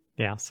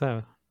 Yeah.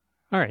 So,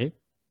 all right.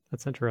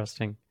 That's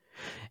interesting.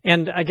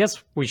 And I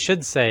guess we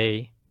should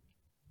say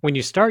when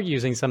you start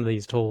using some of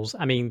these tools,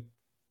 I mean,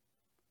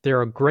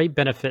 they're a great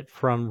benefit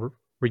from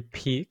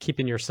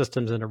keeping your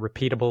systems in a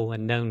repeatable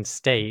and known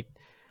state.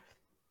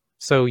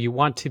 So you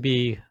want to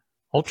be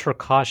ultra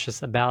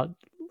cautious about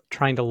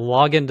trying to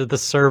log into the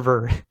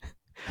server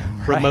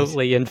Right.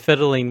 remotely and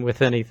fiddling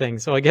with anything.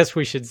 So I guess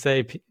we should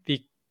say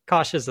be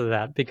cautious of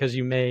that, because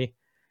you may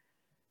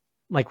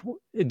like.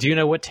 Do you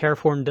know what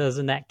Terraform does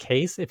in that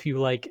case? If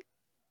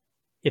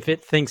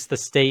it thinks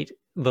the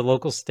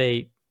local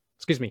state,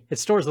 excuse me, it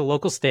stores the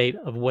local state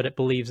of what it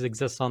believes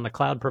exists on the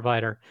cloud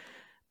provider,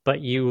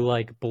 but you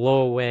like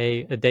blow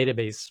away a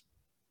database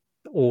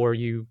or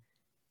you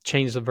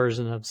change the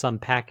version of some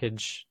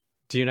package.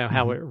 Do you know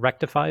how Mm-hmm. it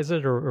rectifies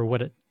it, or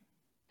what it?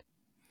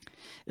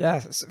 Yeah.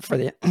 So for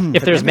the If for the there's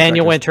infrastructure,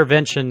 manual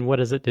intervention, what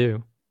does it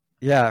do?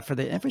 yeah, for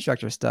the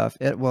infrastructure stuff,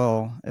 it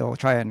will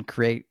try and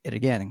create it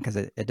again because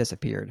it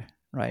disappeared,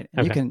 right?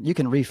 And Okay. you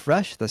can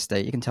refresh the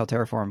state. You can tell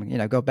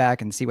Terraform, go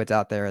back and see what's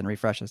out there and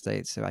refresh the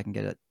state so I can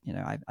get it.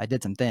 I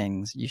did some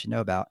things you should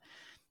know about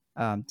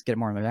to get it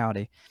more in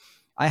reality.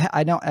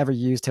 I don't ever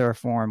use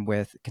Terraform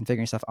with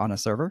configuring stuff on a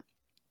server.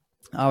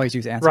 I always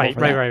use Ansible Right, for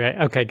right, that. right,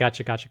 right. Okay,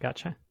 gotcha.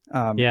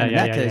 Yeah, And in yeah, that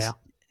yeah, yeah. case,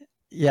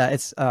 yeah,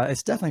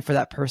 it's definitely for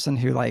that person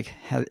who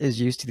is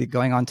used to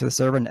going onto the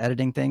server and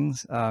editing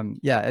things.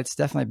 Yeah, it's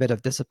definitely a bit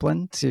of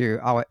discipline to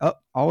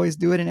always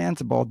do it in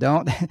Ansible.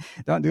 Don't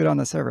don't do it on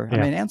the server. I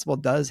Yeah. mean, Ansible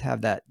does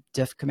have that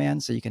diff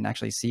command, so you can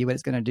actually see what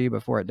it's going to do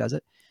before it does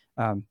it.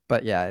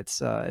 But yeah,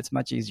 it's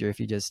much easier if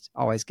you just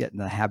always get in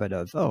the habit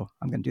of, oh,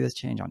 I'm going to do this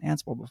change on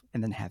Ansible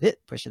and then have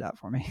it push it out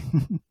for me.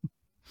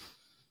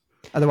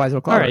 Otherwise, it'll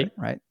All clobber right. it,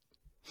 right?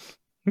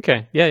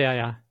 Okay. Yeah, yeah,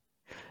 yeah.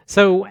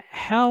 So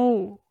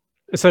how?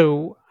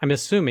 So I'm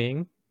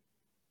assuming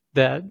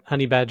that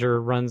Honey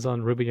Badger runs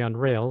on Ruby on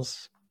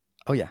Rails.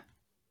 Oh yeah,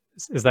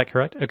 Is that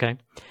correct? Okay.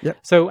 yep.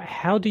 So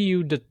how do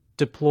you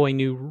deploy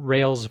new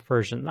Rails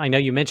version? I know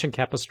you mentioned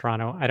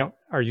Capistrano. I don't.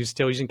 Are you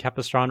still using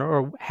Capistrano,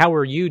 or how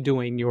are you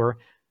doing your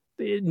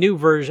new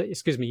version?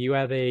 Excuse me. You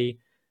have a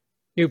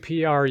new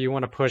PR you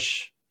want to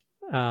push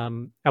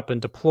up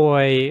and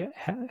deploy.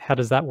 How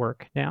does that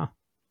work now?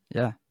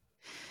 Yeah.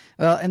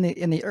 Well, in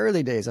the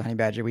early days of Honey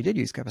Badger, we did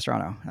use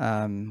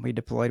Capistrano. We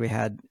deployed. We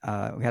had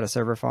a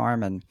server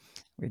farm, and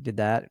we did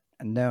that.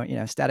 And no,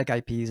 static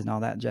IPs and all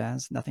that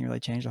jazz. Nothing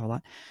really changed a whole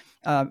lot.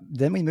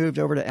 Then we moved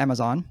over to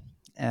Amazon,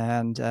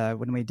 and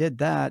when we did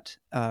that,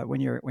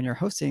 when you're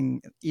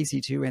hosting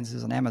EC2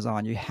 instances on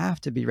Amazon, you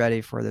have to be ready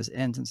for those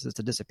instances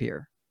to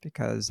disappear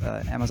because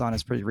Amazon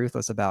is pretty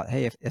ruthless about,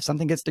 hey, if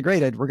something gets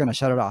degraded, we're going to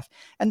shut it off.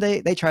 And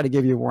they try to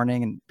give you a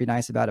warning and be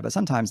nice about it, but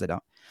sometimes they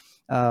don't.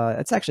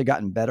 It's actually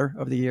gotten better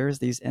over the years.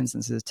 These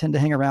instances tend to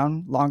hang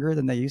around longer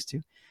than they used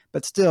to,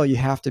 but still, you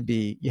have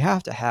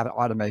to have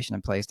automation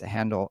in place to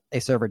handle a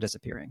server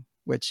disappearing,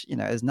 which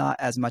is not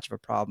as much of a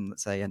problem,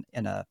 let's say,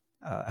 in a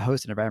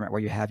hosted environment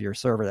where you have your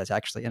server that's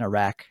actually in a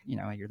rack,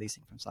 you're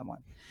leasing from someone.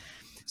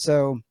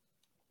 So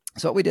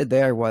what we did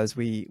there was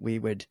we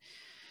would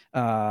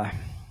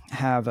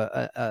have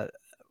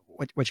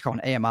what you call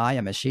an AMI,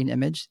 a machine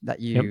image that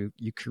Yep.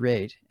 you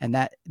create, and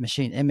that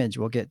machine image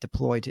will get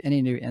deployed to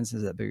any new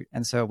instance at boot.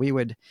 And so we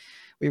would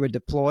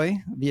deploy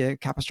via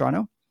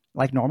Capistrano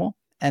like normal,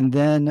 and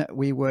then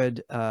we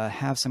would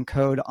have some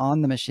code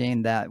on the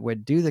machine that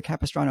would do the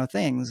Capistrano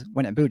things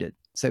when it booted.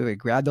 So we would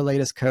grab the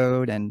latest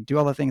code and do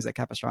all the things that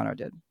Capistrano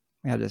did.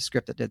 We had a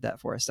script that did that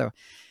for us. So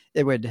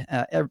it would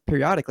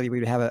periodically we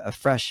would have a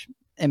fresh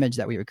image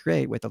that we would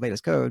create with the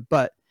latest code,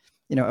 but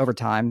over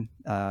time,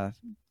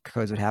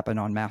 codes would happen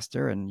on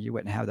master, and you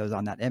wouldn't have those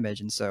on that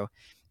image, and so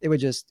it would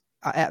just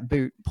at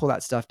boot pull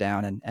that stuff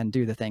down and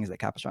do the things that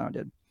Capistrano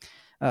did.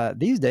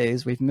 These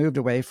days, we've moved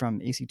away from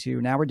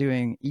EC2. Now we're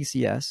doing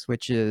ECS,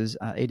 which is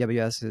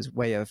AWS's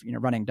way of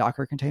running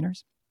Docker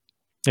containers.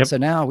 Yep. So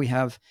now we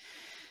have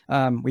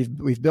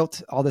we've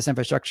built all this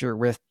infrastructure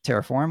with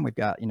Terraform. We've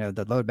got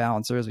the load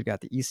balancers, we've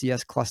got the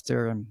ECS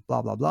cluster, and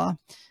blah blah blah.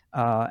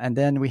 And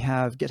then we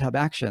have GitHub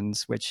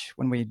Actions, which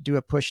when we do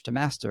a push to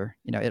master,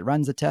 it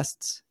runs the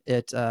tests,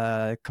 it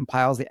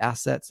compiles the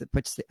assets, it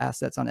puts the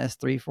assets on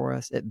S3 for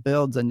us, it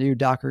builds a new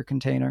Docker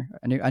container,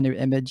 a new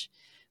image,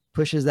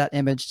 pushes that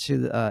image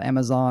to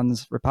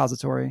Amazon's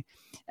repository,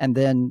 and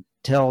then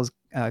tells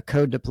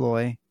code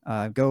deploy,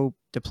 go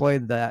deploy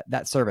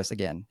that service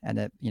again, and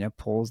it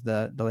pulls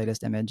the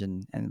latest image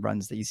and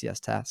runs the ECS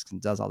tasks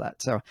and does all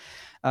that. So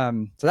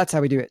that's how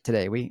we do it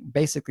today.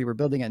 We're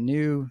building a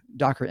new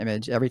Docker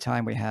image every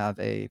time we have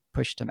a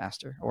push to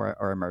master or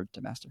a merge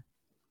to master.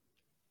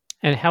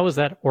 And how is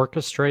that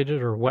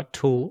orchestrated, or what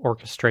tool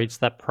orchestrates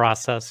that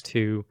process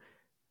to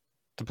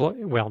deploy,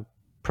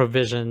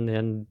 provision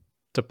and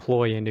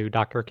deploy a new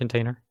Docker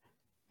container?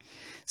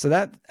 So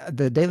that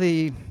the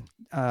daily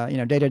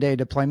day-to-day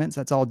deployments,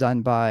 that's all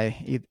done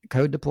by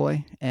code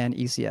deploy and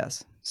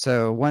ECS.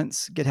 So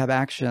once GitHub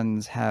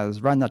Actions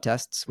has run the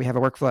tests, we have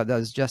a workflow that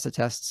does just the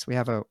tests. We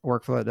have a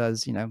workflow that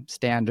does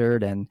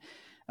standard and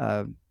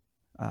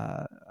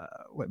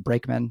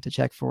brakeman to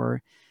check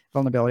for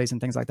vulnerabilities and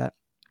things like that.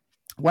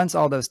 Once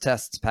all those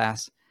tests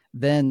pass,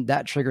 then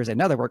that triggers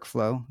another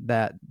workflow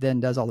that then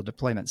does all the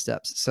deployment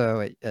steps.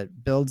 So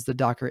it builds the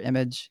Docker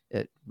image,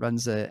 it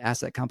runs the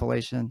asset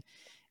compilation,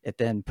 it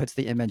then puts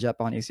the image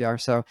up on ECR.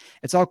 So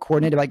it's all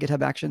coordinated by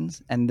GitHub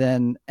Actions, and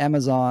then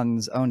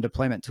Amazon's own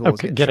deployment tools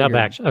get GitHub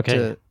Actions.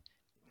 Okay.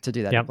 To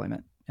do that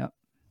deployment. Yep.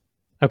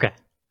 Okay.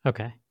 All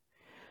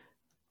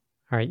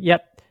right.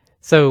 Yep.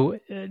 So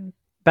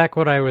back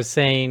what I was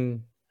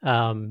saying,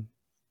 I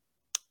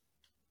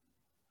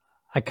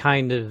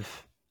kind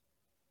of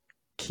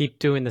keep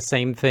doing the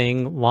same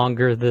thing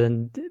longer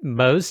than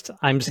most.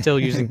 I'm still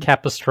using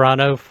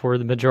Capistrano for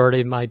the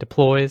majority of my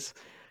deploys.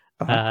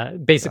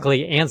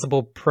 Basically,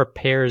 Ansible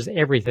prepares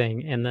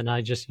everything, and then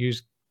I just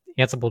use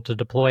Ansible to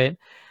deploy it.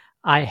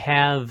 I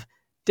have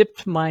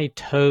dipped my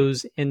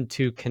toes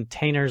into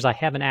containers. I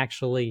haven't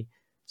actually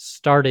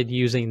started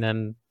using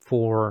them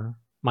for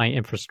my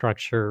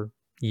infrastructure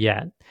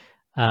yet.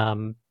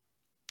 I've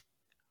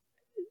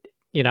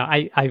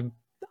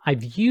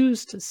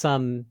used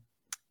some,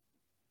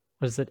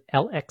 what is it,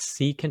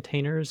 LXC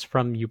containers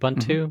from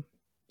Ubuntu. Mm-hmm.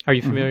 Are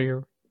you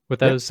familiar with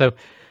those? Yep. So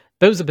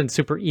those have been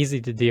super easy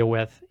to deal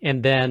with.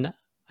 And then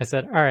I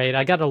said, all right,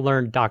 I got to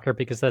learn Docker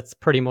because that's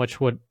pretty much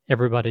what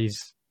everybody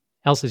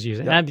else is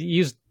using. Yep. And I've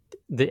used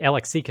the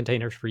LXC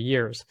containers for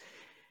years,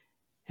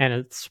 and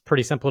it's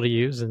pretty simple to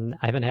use, and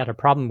I haven't had a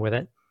problem with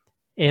it.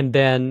 And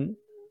then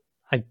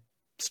I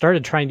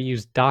started trying to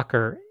use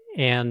Docker,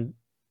 and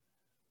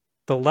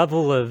the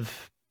level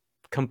of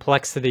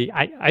complexity,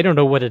 I don't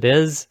know what it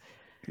is,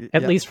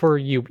 at least for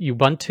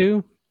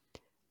Ubuntu.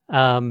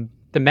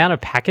 The amount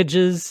of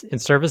packages and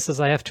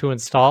services I have to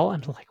install,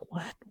 I'm like,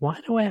 what? Why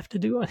do I have to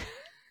do it?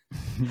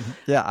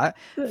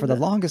 For the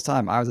longest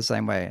time, I was the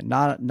same way.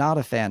 Not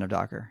a fan of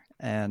Docker,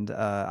 and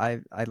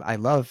I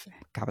love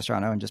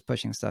Capistrano and just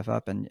pushing stuff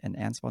up and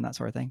Ansible and that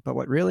sort of thing. But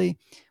what really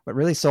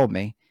sold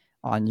me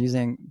on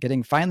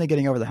finally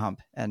getting over the hump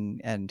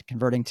and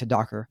converting to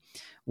Docker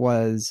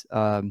was,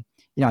 I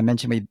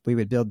mentioned we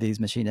would build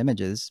these machine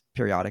images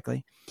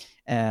periodically,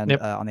 and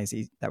on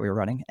these that we were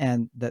running.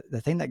 And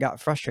the thing that got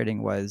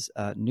frustrating was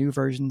new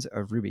versions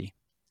of Ruby.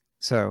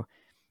 So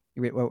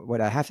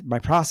my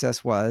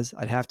process was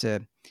I'd have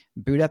to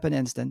boot up an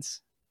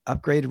instance,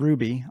 upgrade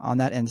Ruby on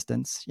that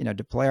instance,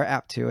 deploy our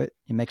app to it,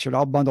 and make sure it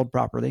all bundled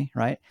properly,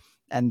 right?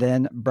 And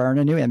then burn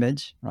a new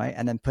image, right?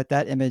 And then put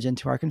that image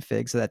into our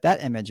config so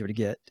that image would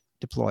get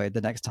deployed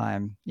the next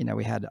time,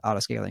 we had auto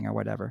scaling or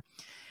whatever.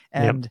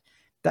 And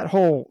that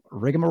whole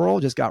rigmarole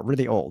just got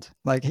really old.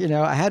 Like,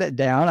 I had it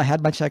down, I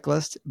had my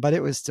checklist, but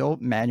it was still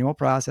manual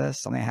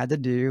process, something I had to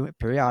do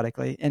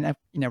periodically. And,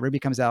 Ruby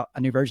comes out a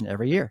new version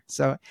every year.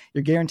 So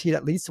you're guaranteed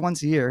at least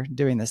once a year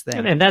doing this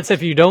thing. And that's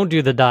if you don't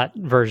do the dot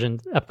version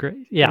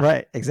upgrade. Yeah.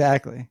 Right.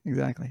 Exactly.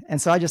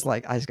 And so I just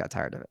got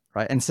tired of it.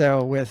 Right. And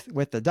so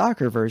with the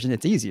Docker version,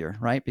 it's easier,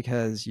 right?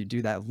 Because you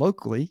do that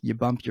locally, you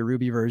bump your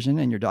Ruby version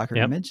and your Docker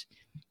image.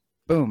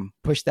 Boom,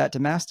 push that to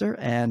master,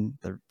 and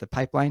the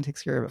pipeline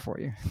takes care of it for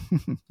you.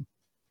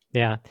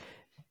 Yeah.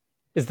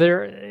 Is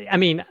there,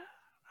 I'm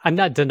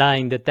not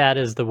denying that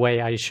is the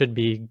way I should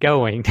be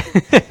going.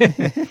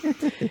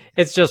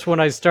 It's just when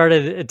I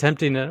started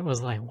attempting it, it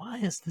was like, why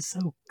is this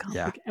so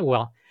complicated? Yeah.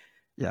 Well,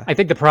 I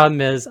think the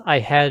problem is I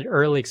had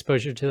early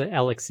exposure to the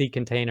LXC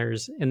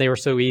containers, and they were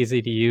so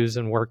easy to use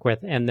and work with.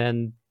 And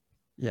then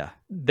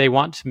they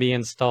want me to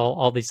install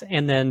all these.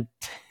 And then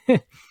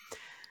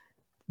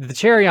the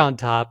cherry on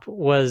top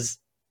was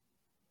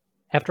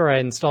after I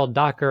installed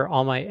Docker,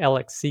 all my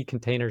LXC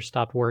containers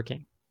stopped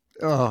working.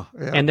 Oh,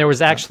 yeah. And there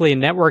was Yeah. actually a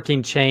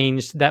networking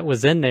change that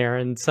was in there,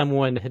 and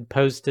someone had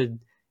posted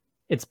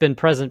it's been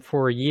present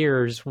for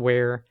years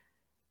where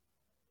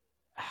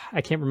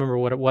I can't remember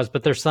what it was,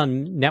 but there's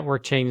some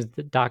network change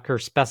that Docker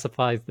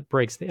specifies that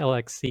breaks the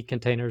LXC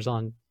containers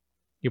on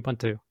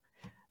Ubuntu.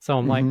 So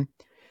I'm like, Hmm.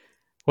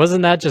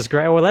 wasn't that just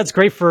great? Well, that's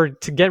great for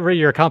to get rid of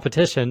your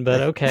competition,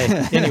 but okay.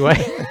 Anyway,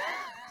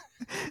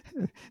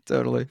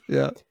 Totally.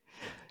 Yeah.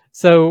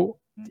 so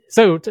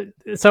so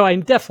so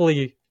I'm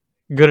definitely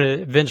going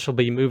to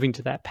eventually be moving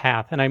to that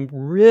path, and I'm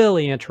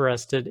really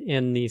interested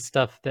in the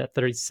stuff that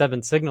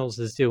 37 Signals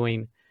is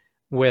doing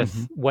Hmm.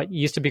 with what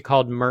used to be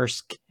called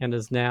Maersk and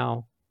is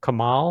now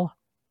Kamal.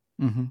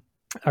 Hmm.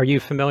 Are you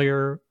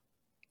familiar?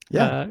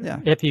 Yeah. Yeah.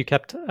 If you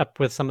kept up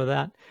with some of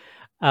that,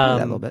 Yeah. A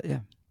little um, bit. Yeah.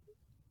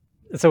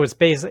 so it's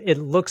based. It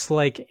looks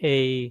like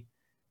a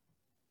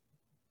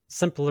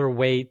simpler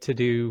way to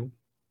do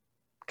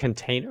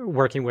container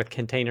working with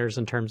containers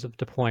in terms of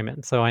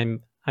deployment. So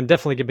I'm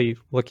definitely going to be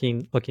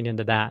looking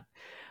into that.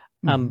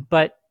 Hmm.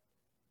 But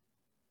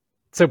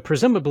so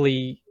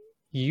presumably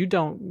you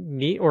don't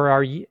need, or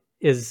are you,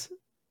 is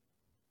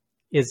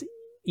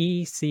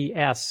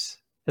ECS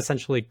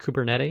essentially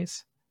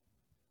Kubernetes?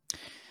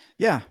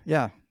 Yeah.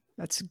 Yeah.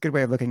 That's a good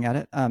way of looking at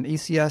it.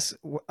 ECS,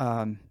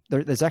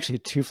 there's actually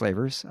two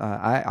flavors.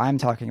 I'm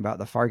talking about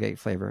the Fargate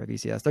flavor of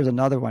ECS. There's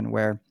another one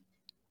where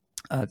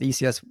the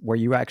ECS where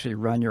you actually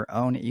run your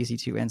own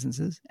EC2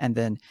 instances, and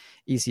then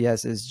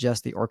ECS is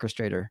just the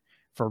orchestrator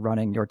for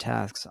running your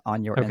tasks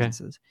on your Okay.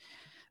 instances.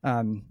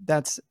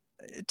 That's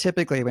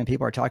typically when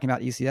people are talking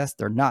about ECS,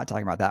 they're not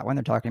talking about that one.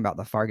 They're talking about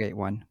the Fargate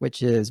one,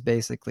 which is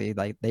basically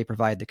like they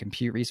provide the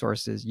compute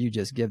resources. You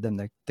just give them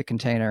the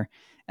container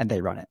and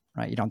they run it,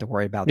 right? You don't have to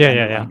worry about the Yeah.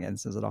 underlying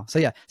instances at all. So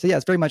yeah,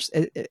 it's very much,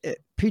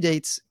 it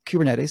predates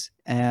Kubernetes.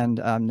 And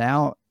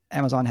now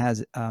Amazon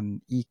has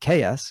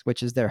EKS,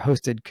 which is their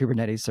hosted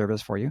Kubernetes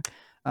service for you.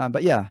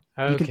 But yeah,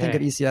 you can think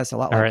of Okay. ECS a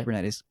lot All like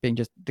right. Kubernetes, being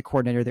just the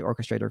coordinator, the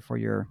orchestrator for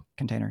your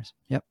containers.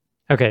 Yep,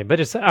 Okay, but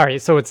it's all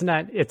right. So it's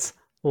not. It's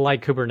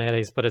like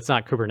Kubernetes, but it's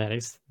not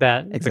Kubernetes.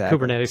 That the exactly.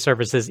 Kubernetes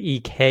service is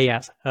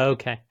EKS.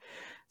 Okay,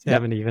 so I Yep.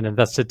 haven't even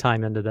invested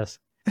time into this.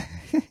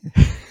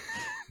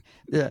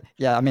 Yeah,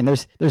 yeah. I mean,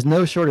 there's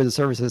no shortage of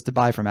services to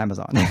buy from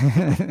Amazon.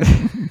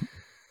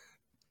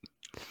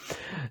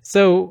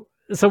 So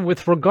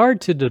with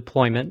regard to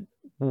deployment,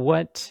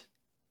 what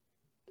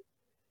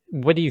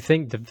what do you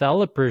think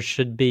developers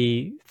should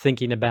be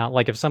thinking about?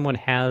 Like if someone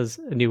has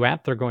a new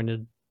app they're going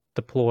to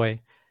deploy,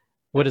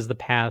 what is the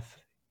path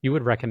you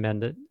would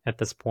recommend it at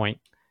this point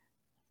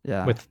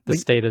Yeah, with the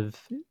state of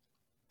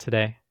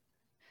today?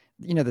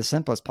 the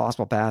simplest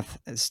possible path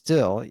is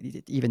still,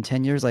 even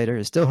 10 years later,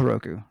 is still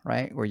Heroku,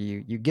 right? Where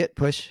you get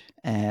push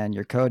and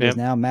your code is Yep.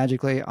 now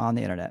magically on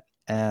the internet.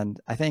 And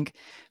I think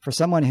for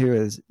someone who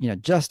is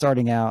just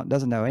starting out,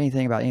 doesn't know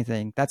anything about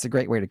anything, that's a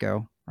great way to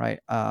go, right?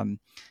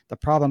 The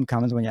problem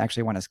comes when you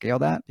actually want to scale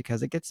that,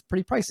 because it gets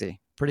pretty pricey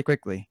pretty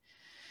quickly.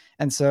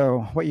 And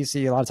so what you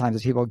see a lot of times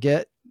is people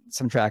get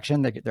some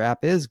traction, their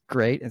app is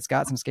great, it's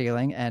got some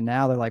scaling, and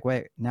now they're like,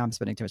 wait, now I'm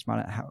spending too much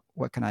money.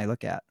 What can I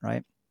look at,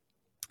 right?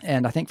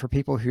 And I think for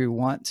people who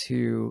want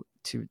to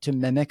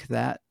mimic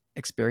that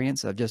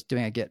experience of just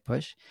doing a git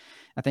push,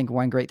 I think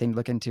one great thing to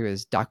look into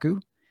is Doku,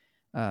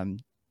 um,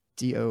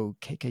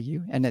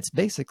 Dokku, and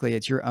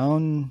it's your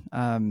own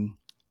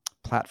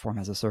platform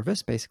as a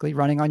service, basically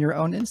running on your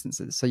own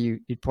instances. So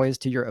you deploy it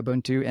to your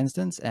Ubuntu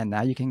instance, and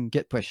now you can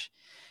git push,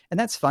 and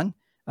that's fun.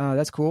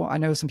 That's cool. I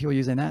know some people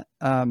using that.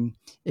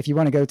 If you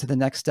want to go to the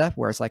next step,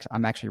 where it's like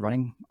I'm actually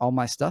running all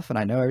my stuff and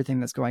I know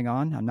everything that's going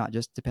on, I'm not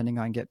just depending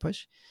on git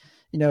push.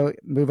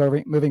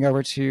 Moving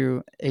over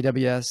to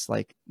AWS,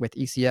 like with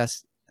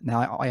ECS.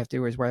 Now all I have to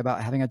do is worry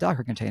about having a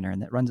Docker container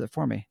and that runs it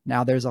for me.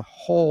 Now there's a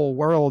whole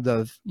world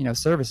of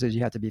services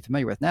you have to be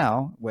familiar with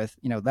now, with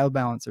load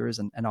balancers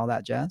and all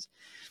that jazz.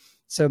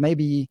 So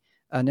maybe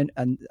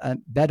a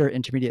better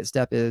intermediate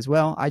step is,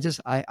 well,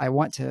 I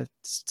want to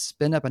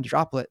spin up a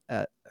droplet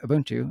at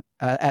Ubuntu,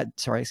 at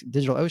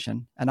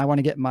DigitalOcean, and I want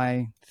to get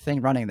my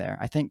thing running there.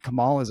 I think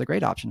Kamal is a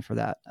great option for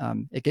that.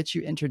 It gets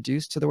you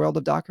introduced to the world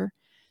of Docker.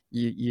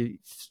 You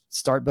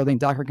start building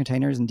Docker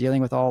containers and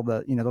dealing with all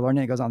the the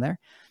learning that goes on there,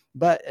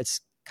 but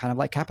it's kind of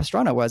like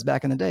Capistrano was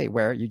back in the day,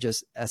 where you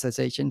just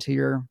SSH into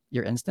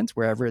your instance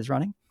wherever it's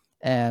running,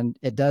 and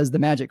it does the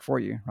magic for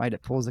you, right?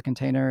 It pulls the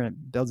container and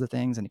it builds the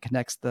things and it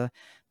connects the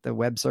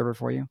web server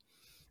for you.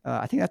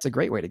 I think that's a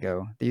great way to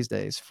go these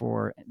days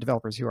for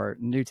developers who are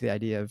new to the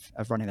idea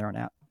of running their own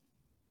app.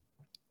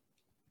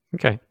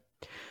 Okay.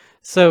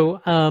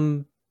 So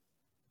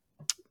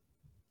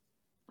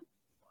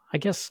I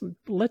guess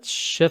let's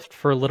shift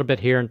for a little bit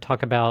here and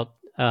talk about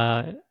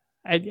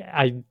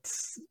I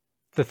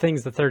the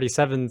things that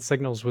 37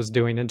 Signals was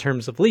doing in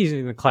terms of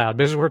leaving the cloud,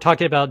 because we're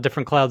talking about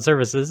different cloud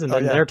services, and Oh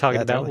then yeah, they're talking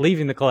yeah, about totally.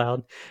 leaving the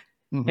cloud.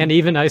 Mm-hmm. And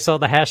even I saw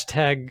the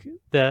hashtag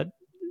that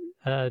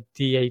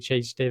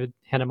DHH David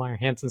Hannemeyer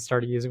Hansen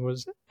started using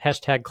was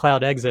hashtag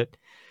cloud exit.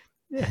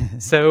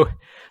 So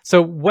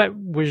what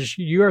was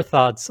your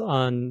thoughts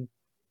on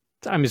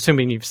I'm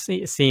assuming you've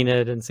seen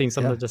it and seen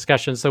some of Yeah. the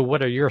discussions. So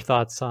what are your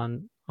thoughts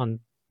on kind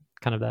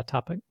of that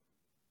topic?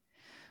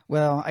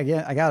 Well,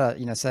 again, I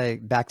gotta, say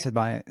back to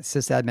my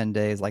sysadmin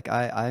days, like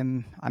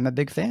I'm a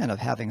big fan of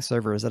having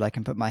servers that I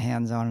can put my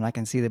hands on and I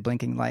can see the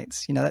blinking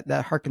lights.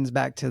 That harkens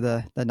back to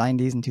the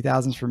 90s and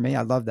 2000s for me.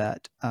 I love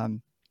that.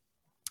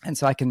 And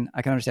so I can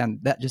understand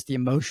that, just the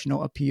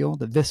emotional appeal,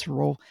 the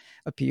visceral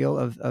appeal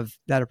of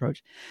that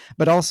approach.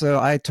 But also,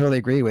 I totally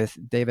agree with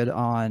David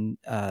on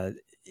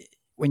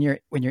when you're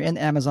in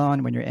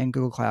Amazon, when you're in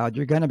Google Cloud,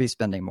 you're going to be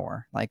spending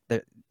more. Like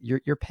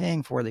you're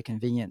paying for the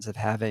convenience of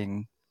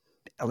having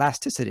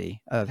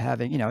elasticity, of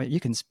having, you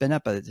can spin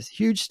up this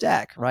huge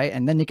stack, right,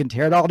 and then you can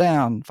tear it all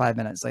down 5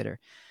 minutes later,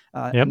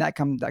 and Yep. that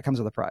comes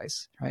with a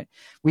price, right?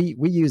 We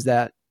use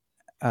that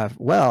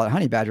well at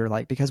Honey Badger,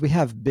 like, because we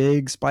have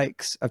big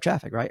spikes of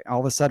traffic, right? All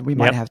of a sudden we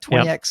might Yep. have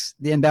Yep. 20x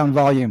the inbound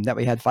volume that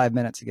we had 5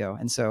 minutes ago,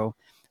 and so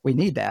we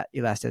need that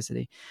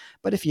elasticity.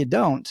 But if you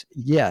don't,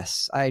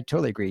 yes, I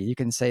totally agree, you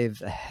can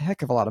save a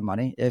heck of a lot of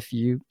money if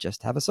you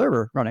just have a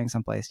server running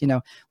someplace.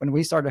 When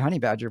we started Honey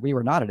Badger, we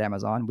were not at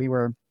Amazon. We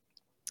were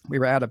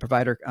at a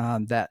provider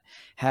that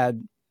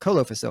had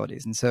colo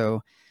facilities, and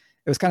so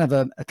it was kind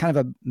of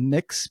a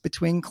mix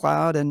between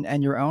cloud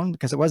and your own,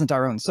 because it wasn't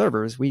our own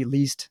servers. We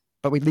leased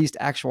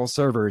actual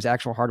servers,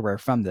 actual hardware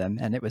from them,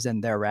 and it was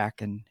in their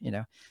rack, and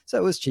so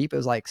it was cheap. It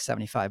was like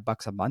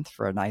 $75 a month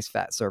for a nice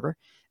fat server,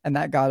 and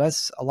that got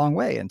us a long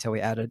way until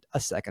we added a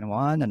second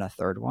one and a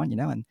third one,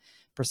 and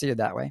proceeded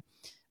that way.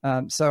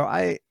 So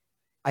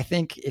I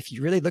think if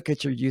you really look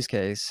at your use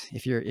case,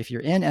 if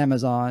you're in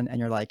Amazon and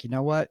you're like, you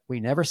know what, we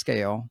never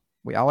scale,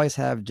 we always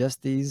have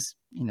just these,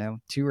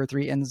 2 or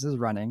 3 instances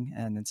running,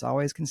 and it's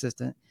always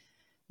consistent.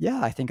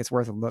 Yeah, I think it's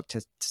worth a look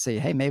to say,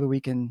 hey, maybe we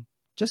can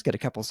just get a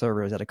couple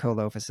servers at a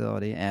colo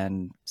facility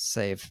and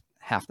save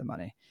half the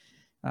money.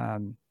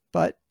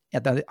 But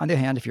on the other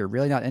hand, if you're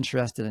really not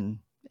interested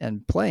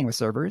in playing with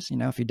servers,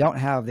 if you don't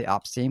have the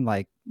ops team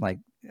like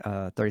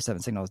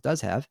 37 Signals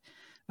does have,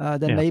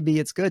 then Yeah. maybe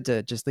it's good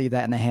to just leave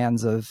that in the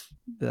hands of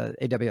the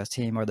AWS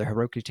team or the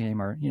Heroku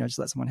team, or just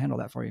let someone handle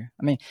that for you.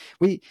 I mean,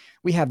 we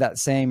have that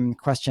same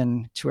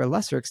question to a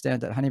lesser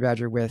extent at Honey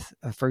Badger with,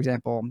 for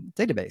example,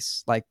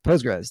 database like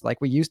Postgres.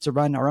 Like, we used to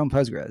run our own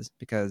Postgres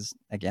because,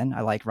 again, I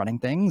like running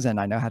things and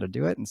I know how to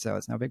do it, and so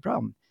it's no big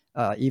problem.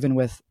 Even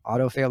with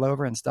auto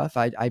failover and stuff,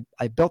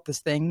 I built these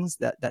things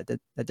that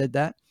did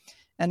that,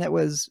 and it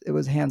was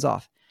hands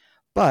off.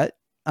 But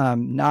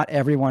not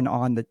everyone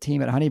on the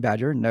team at Honey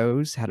Badger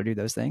knows how to do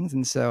those things.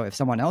 And so if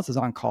someone else is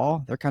on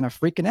call, they're kind of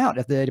freaking out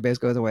if the database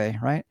goes away,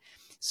 right?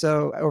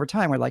 So over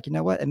time, we're like, you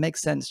know what? It makes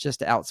sense just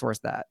to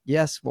outsource that.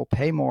 Yes, we'll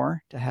pay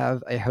more to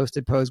have a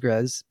hosted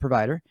Postgres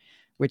provider,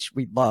 which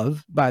we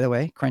love, by the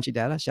way. Crunchy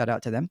Data, shout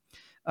out to them.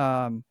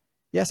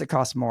 Yes, it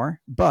costs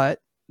more,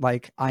 but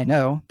like, I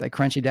know that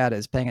Crunchy Data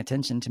is paying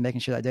attention to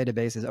making sure that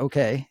database is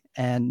okay,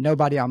 and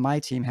nobody on my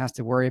team has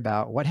to worry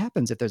about what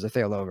happens if there's a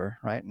failover,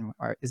 right? And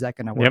is that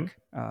going to Yep.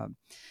 work?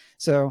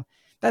 So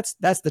that's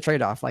the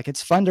trade-off. Like,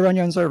 it's fun to run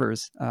your own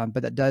servers,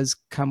 but that does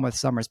come with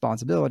some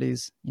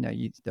responsibilities.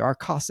 There are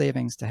cost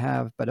savings to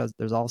have, but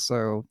there's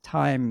also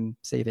time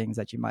savings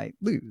that you might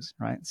lose,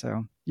 right?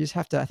 So you just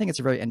have to. I think it's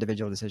a very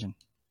individual decision.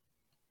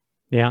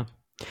 Yeah.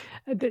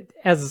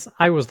 As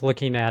I was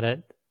looking at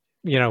it,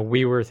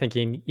 we were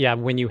thinking, yeah,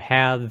 when you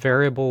have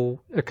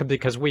variable,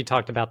 because we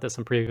talked about this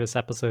in previous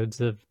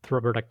episodes of the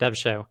Roboduck Dev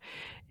Show,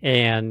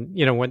 and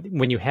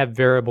when you have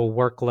variable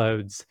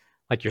workloads,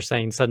 like you're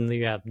saying, suddenly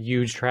you have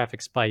huge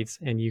traffic spikes,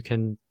 and you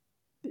can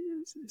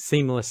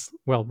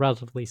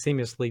relatively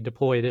seamlessly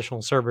deploy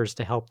additional servers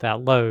to help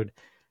that load.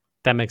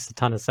 That makes a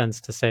ton of sense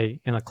to say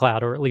in a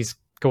cloud, or at least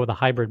go with a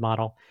hybrid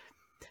model.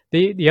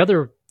 The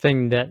other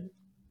thing that,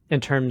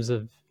 in terms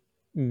of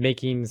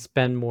making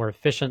spend more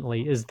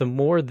efficiently, is the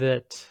more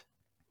that,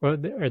 or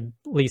at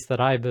least that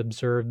I've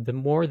observed, the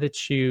more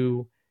that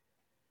you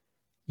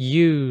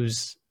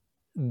use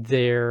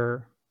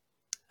their,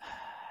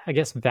 I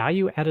guess,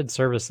 value added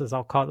services,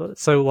 I'll call it.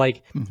 So,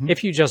 like, Mm-hmm.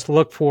 if you just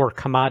look for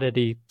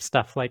commodity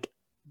stuff, like,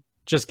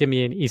 just give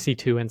me an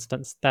EC2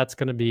 instance, that's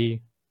going to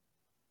be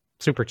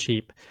super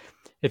cheap.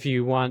 If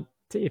you want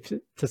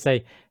to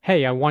say,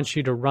 hey, I want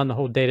you to run the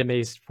whole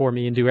database for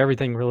me and do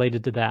everything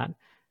related to that,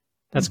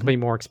 that's going Mm-hmm. to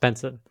be more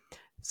expensive.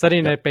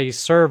 Setting Yep. up a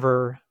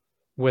server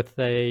with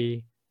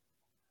a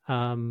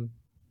um,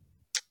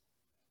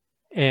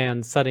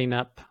 and setting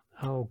up,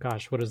 oh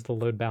gosh, what is the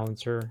load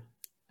balancer?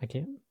 I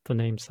can't. The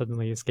name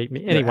suddenly escaped me.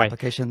 The Anyway,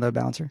 application load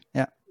balancer.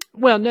 Yeah.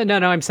 well, no.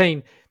 I'm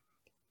saying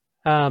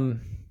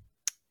um,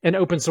 an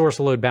open source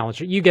load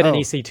balancer. You get an Oh.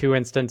 EC2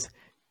 instance.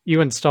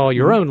 You install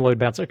your Mm-hmm. own load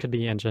balancer. It could be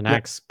Yep.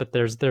 Nginx, but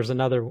there's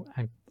another.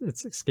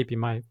 It's escaping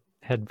my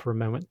head for a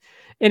moment.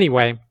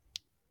 Anyway,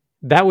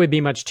 that would be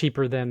much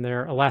cheaper than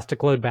their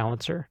Elastic Load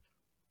Balancer.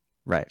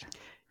 Right.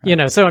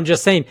 Right. So I'm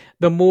just saying,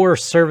 the more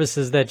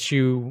services that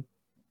you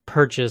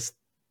purchase,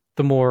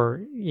 the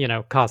more,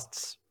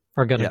 costs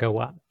are going to Yep. go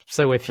up.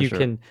 So if For you sure.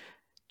 can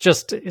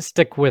just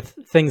stick with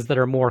things that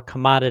are more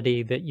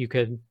commodity, that you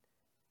could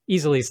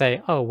easily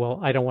say, oh, well,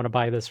 I don't want to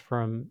buy this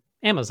from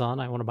Amazon,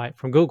 I want to buy it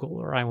from Google,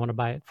 or I want to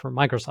buy it from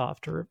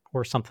Microsoft,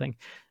 or something.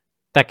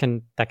 That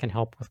can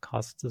help with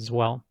costs as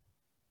well.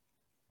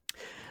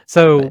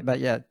 So But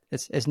yeah,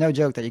 it's no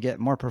joke that you get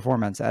more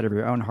performance out of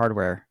your own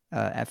hardware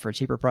for a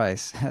cheaper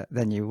price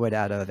than you would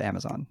out of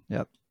Amazon.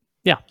 Yep.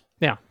 yeah,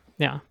 yeah,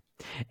 yeah.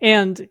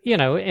 And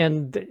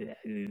and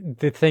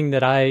the thing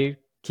that I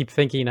keep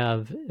thinking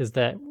of is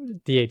that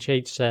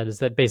DHH said is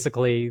that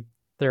basically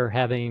they're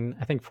having,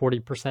 I think,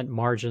 40%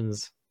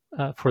 margins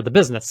for the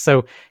business.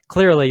 So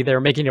clearly they're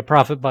making a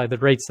profit by the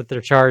rates that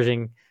they're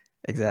charging,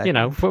 Exactly.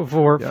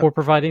 for Yep.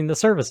 providing the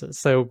services.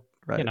 So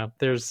Right.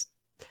 there's,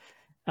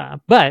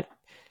 but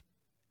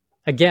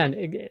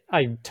again,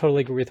 I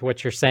totally agree with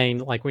what you're saying.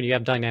 Like when you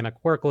have dynamic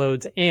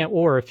workloads,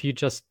 or if you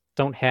just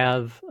don't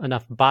have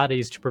enough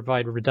bodies to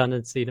provide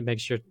redundancy to make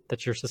sure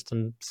that your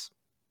systems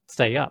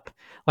stay up.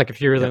 Like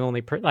if you're the Yep.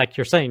 only, like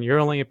you're saying, you're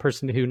only a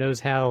person who knows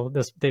how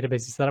this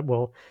database is set up.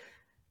 Well,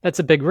 that's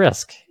a big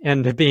risk,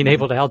 and being Hmm.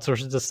 able to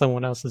outsource it to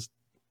someone else is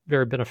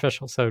very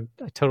beneficial. So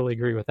I totally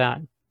agree with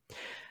that.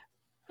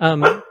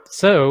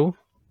 So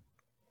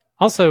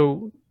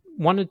also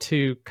wanted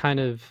to kind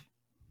of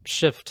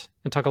shift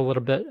and talk a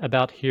little bit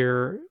about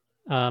here,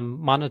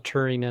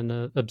 monitoring and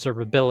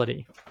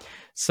observability.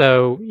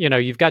 So,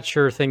 you've got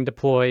your thing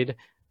deployed.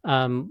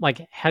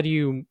 Like, how do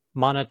you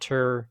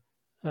monitor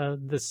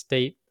the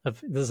state of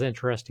this is an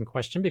interesting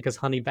question because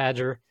Honey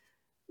Badger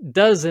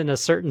does, in a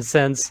certain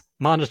sense,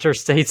 monitor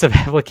states of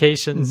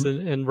applications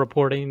Hmm. and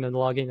reporting and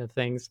logging of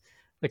things,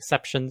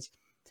 exceptions.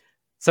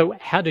 So,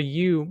 how do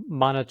you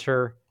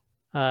monitor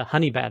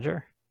Honey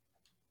Badger?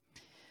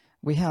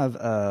 We have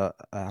a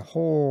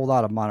whole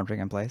lot of monitoring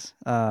in place.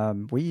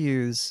 We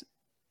use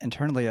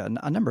internally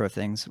a number of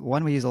things.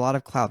 One, we use a lot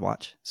of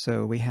CloudWatch.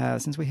 So we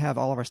have, since we have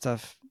all of our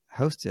stuff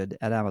hosted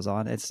at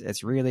Amazon,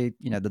 it's really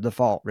the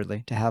default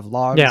really to have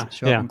logs Yeah,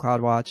 show up yeah. in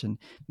CloudWatch and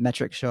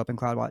metrics show up in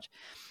CloudWatch.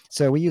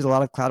 So we use a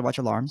lot of CloudWatch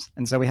alarms,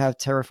 and so we have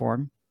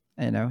Terraform,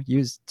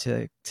 used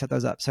to set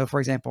those up. So for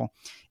example,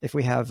 if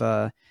we have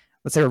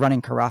let's say we're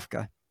running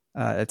Karafka,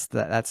 that's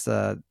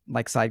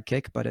like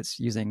Sidekick, but it's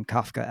using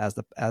Kafka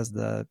as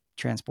the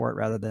transport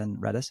rather than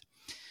Redis.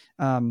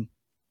 Um,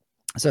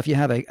 so if you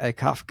have a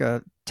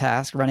Kafka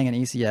task running in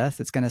ECS,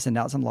 it's going to send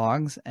out some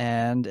logs,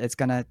 and it's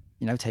going to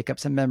take up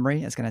some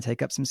memory. It's going to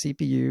take up some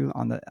CPU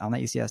on the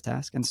ECS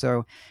task. And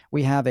so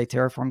we have a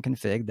Terraform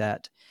config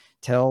that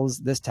tells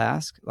this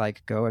task,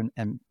 like, go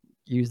and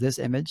use this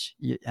image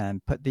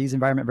and put these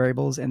environment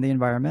variables in the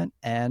environment.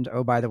 And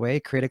oh, by the way,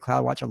 create a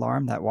CloudWatch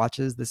alarm that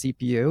watches the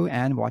CPU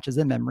and watches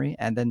the memory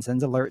and then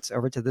sends alerts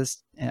over to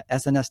this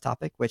SNS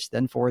topic, which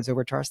then forwards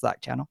over to our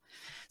Slack channel.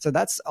 So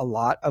that's a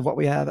lot of what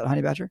we have at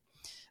Honeybadger.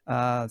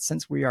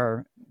 Since we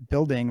are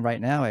building right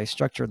now a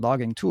structured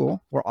logging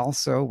tool, we're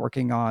also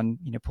working on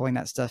pulling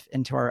that stuff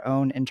into our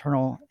own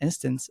internal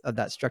instance of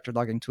that structured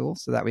logging tool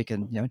so that we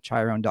can try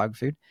our own dog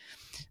food.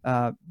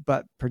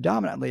 But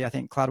predominantly, I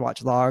think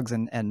CloudWatch logs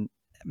and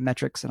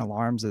metrics and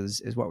alarms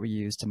is what we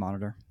use to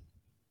monitor.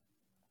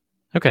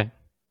 Okay.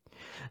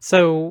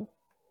 So,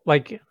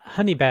 like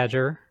Honey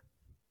Badger,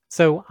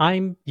 so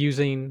I'm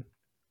using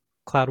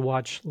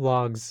CloudWatch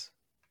logs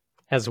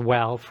as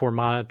well for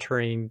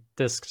monitoring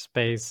disk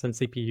space and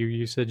CPU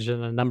usage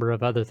and a number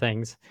of other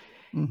things.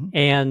 Mm-hmm.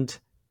 And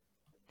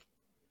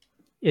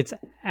it's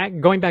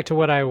going back to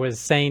what I was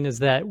saying is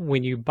that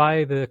when you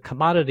buy the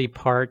commodity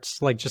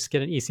parts, like just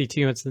get an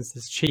EC2 instance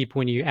that's cheap,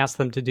 when you ask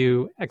them to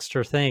do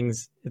extra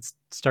things, it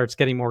starts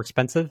getting more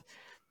expensive.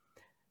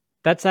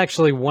 That's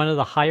actually one of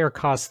the higher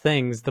cost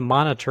things, the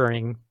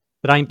monitoring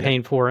that I'm Yep.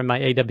 paying for in my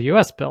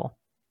AWS bill.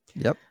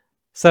 Yep.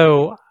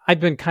 So I've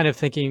been kind of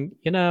thinking,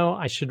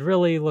 I should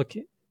really look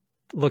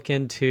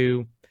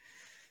into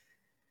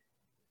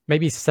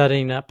maybe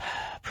setting up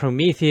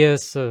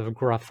Prometheus or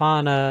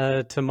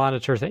Grafana to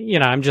monitor things.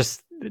 I'm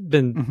just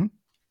been Mm-hmm.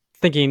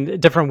 thinking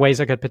different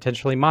ways I could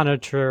potentially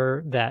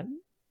monitor that.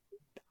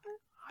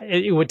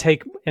 It would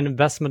take an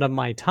investment of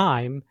my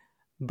time,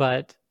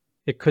 but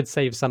it could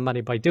save some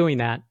money by doing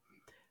that.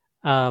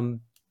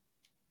 Um,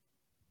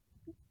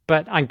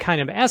 but I'm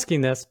kind of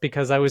asking this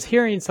because I was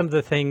hearing some of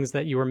the things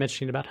that you were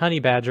mentioning about Honey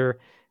Badger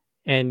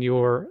and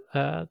your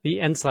the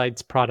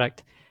Insights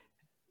product.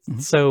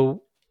 Mm-hmm.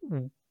 So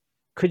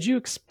could you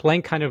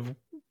explain kind of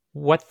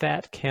what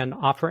that can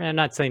offer? And I'm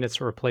not saying it's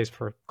a replace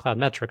for Cloud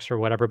Metrics or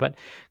whatever, but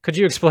could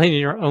you explain in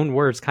your own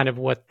words kind of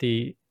what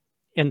the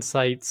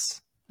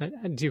Insights,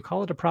 do you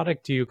call it a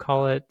product? Do you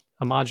call it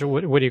a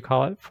module? What do you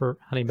call it for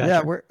Honey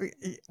Yeah, Badger?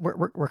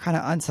 we're kind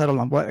of unsettled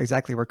on what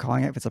exactly we're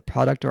calling it, if it's a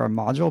product or a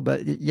module.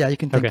 But yeah, you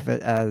can think Okay. of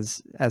it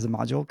as a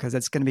module because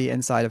it's going to be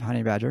inside of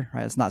Honeybadger,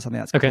 right? It's not something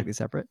that's Okay. completely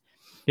separate.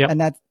 Yep.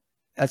 And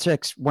that's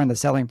just one of the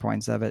selling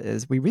points of it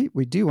is we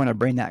do want to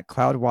bring that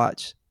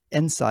CloudWatch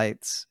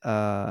insights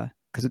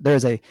because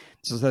there's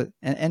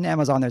in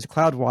Amazon there's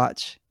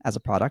CloudWatch as a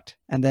product,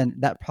 and then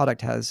that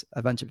product has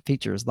a bunch of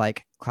features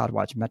like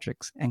CloudWatch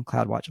metrics and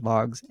CloudWatch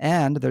logs,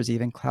 and there's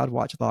even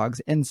CloudWatch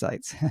logs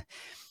insights.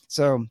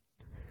 So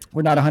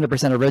we're not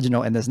 100%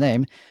 original in this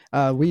name.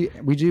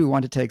 We do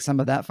want to take some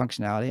of that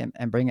functionality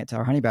and bring it to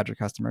our Honey Badger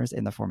customers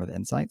in the form of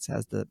insights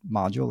as the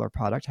module or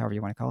product, however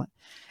you want to call it.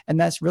 And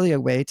that's really a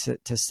way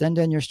to send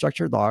in your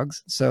structured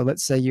logs. So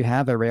let's say you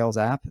have a Rails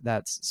app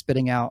that's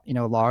spitting out,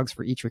 logs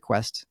for each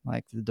request,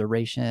 like the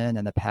duration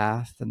and the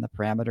path and the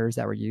parameters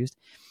that were used.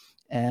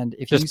 And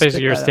if you Just basically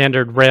spit your that out,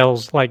 standard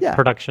Rails like yeah,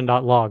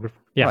 production.log.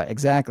 Yeah. right,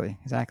 exactly.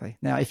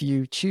 Now, if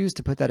you choose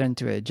to put that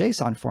into a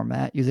JSON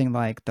format using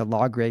like the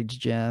log rage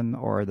gem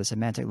or the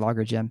semantic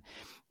logger gem,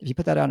 if you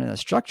put that out in a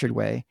structured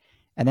way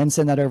and then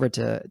send that over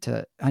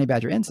to Honey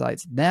Badger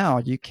Insights, now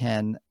you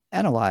can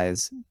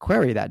analyze,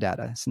 query that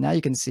data. So now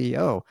you can see,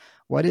 oh,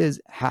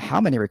 how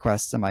many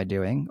requests am I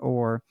doing,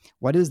 or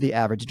what is the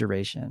average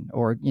duration,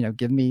 or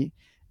give me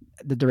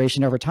the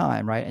duration over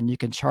time, right? And you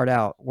can chart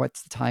out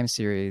what's the time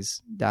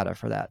series data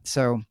for that.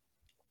 So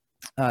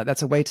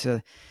that's a way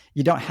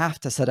you don't have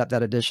to set up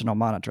that additional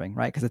monitoring,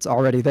 right? Because it's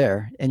already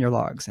there in your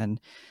logs. And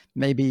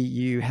maybe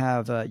you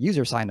have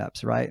user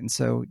signups, right? And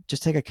so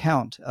just take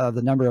account of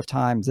the number of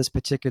times this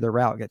particular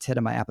route gets hit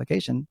in my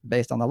application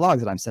based on the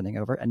logs that I'm sending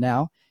over. And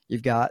now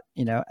you've got,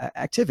 an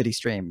activity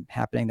stream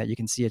happening that you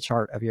can see a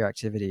chart of your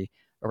activity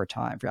over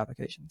time for your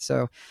application.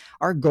 So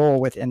our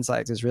goal with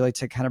Insights is really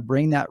to kind of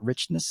bring that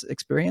richness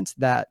experience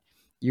that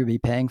you'd be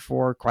paying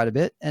for quite a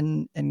bit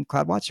in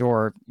CloudWatch,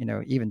 or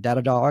even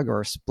Datadog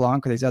or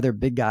Splunk or these other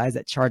big guys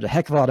that charge a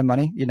heck of a lot of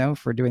money,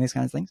 for doing these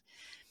kinds of things,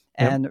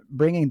 Yep. and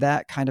bringing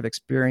that kind of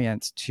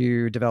experience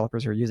to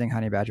developers who are using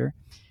Honey Badger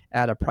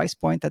at a price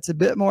point that's a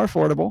bit more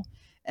affordable,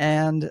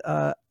 and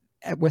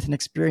with an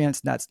experience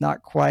that's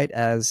not quite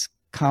as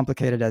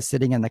complicated as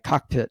sitting in the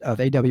cockpit of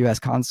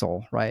AWS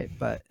console, right?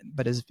 But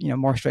is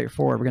more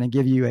straightforward. We're going to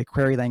give you a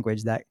query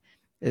language that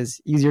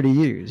is easier to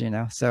use,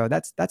 So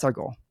that's our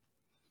goal.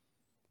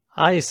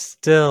 I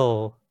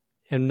still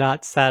am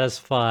not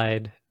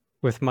satisfied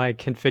with my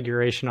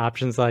configuration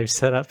options I've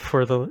set up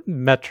for the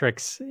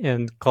metrics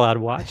in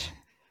CloudWatch.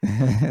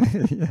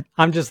 Yeah.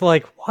 I'm just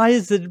like, why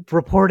is it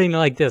reporting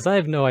like this? I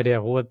have no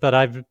idea but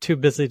I'm too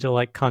busy to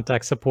like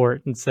contact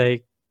support and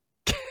say,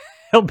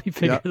 help me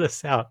figure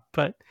this out.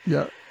 But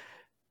yeah,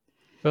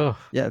 oh,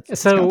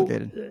 it's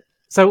complicated.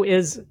 So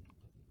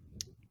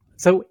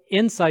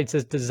Insights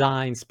is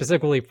designed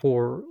specifically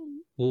for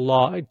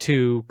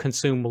to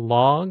consume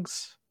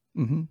logs.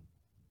 Mm-hmm.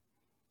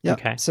 Yeah.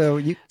 Okay. So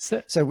we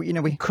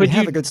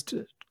have a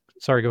good.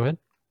 Sorry, go ahead.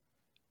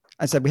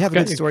 I said we have a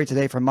good story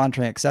today for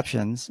monitoring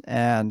exceptions,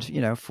 and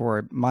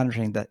for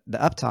monitoring the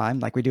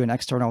uptime, like we do an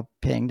external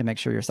ping to make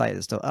sure your site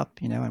is still up,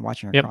 and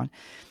watching your cron.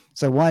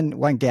 So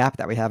one gap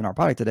that we have in our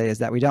product today is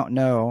that we don't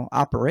know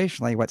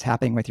operationally what's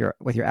happening with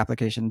your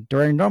application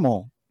during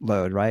normal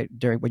load, right?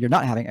 When you're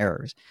not having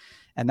errors.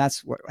 And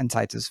that's what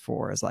Insights is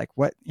for, is like,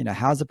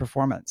 how's the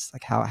performance?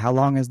 Like how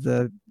long is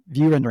the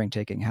view rendering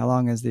taking? How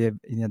long is the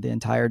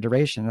entire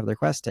duration of the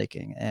request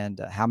taking? And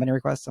how many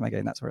requests am I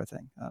getting? That sort of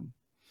thing,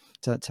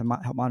 to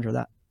help monitor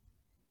that.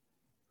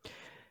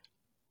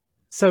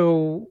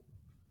 So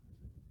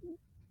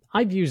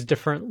I've used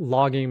different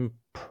logging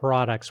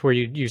products where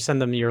you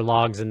send them your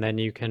logs and then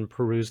you can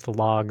peruse the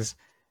logs.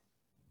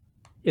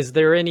 Is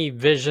there any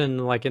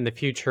vision, like in the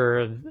future,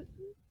 of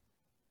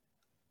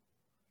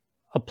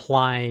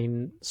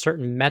applying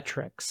certain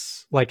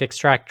metrics, like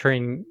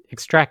extracting,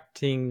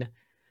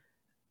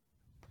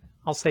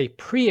 I'll say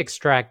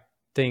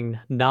pre-extracting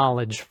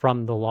knowledge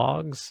from the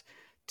logs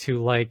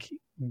to like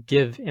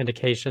give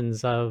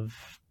indications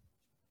of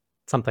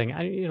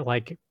something,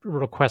 like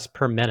requests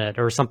per minute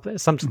or some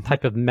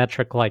type of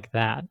metric like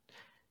that?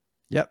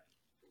 Yep.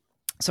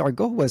 So our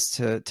goal was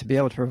to be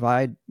able to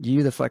provide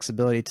you the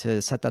flexibility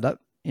to set that up,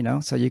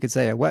 so you could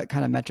say, what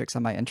kind of metrics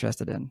am I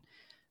interested in?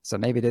 So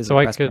maybe it is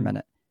requests per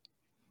minute.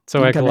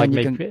 So I could like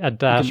make a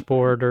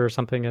dashboard or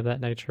something of that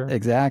nature.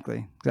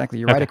 Exactly.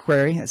 You write a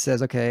query. It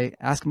says, okay,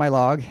 ask my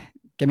log,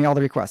 give me all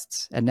the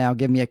requests, and now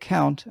give me a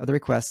count of the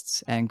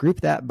requests and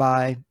group that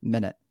by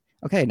minute.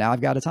 Okay, now I've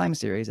got a time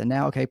series, and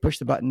now, okay, push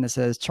the button that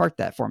says chart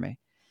that for me.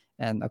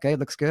 And okay, it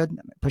looks good.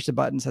 Push the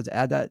button that says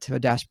add that to a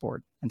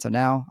dashboard. And so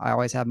now I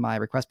always have my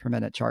request per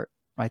minute chart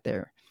right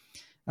there.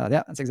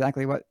 Yeah, that's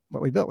exactly what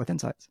we built with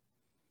Insights.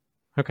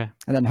 Okay.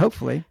 And then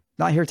hopefully,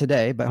 not here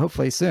today, but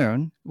hopefully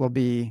soon,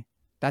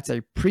 that's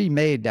a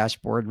pre-made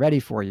dashboard ready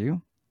for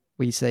you.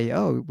 We say,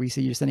 oh, we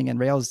see you're sending in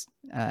Rails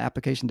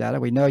application data.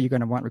 We know you're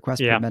going to want requests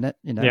per minute.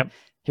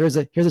 Here's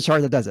a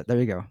chart that does it. There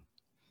you go.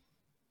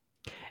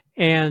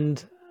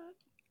 And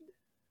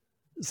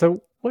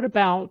so what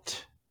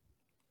about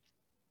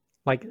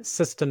like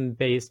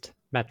system-based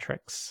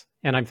metrics?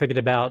 And I'm thinking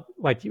about,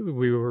 like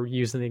we were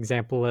using the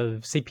example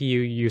of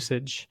CPU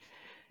usage.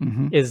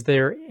 Mm-hmm. Is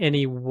there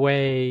any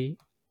way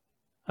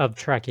of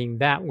tracking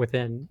that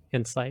within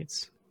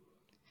Insights?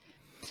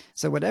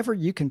 So whatever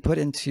you can put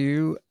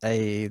into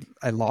a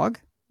log,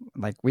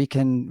 like we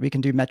can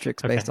do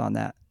metrics based on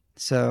that.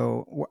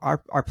 So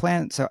our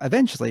plan, so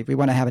eventually we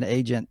want to have an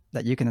agent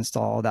that you can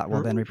install that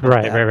will then report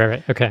that.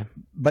 Right. Okay.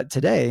 But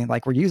today,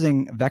 like we're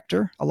using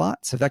Vector a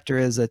lot. So Vector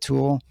is a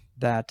tool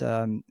that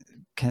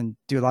can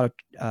do a lot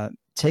of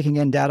taking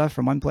in data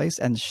from one place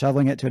and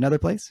shoveling it to another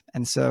place.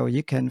 And so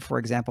you can, for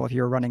example, if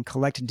you're running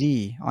collect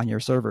D on your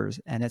servers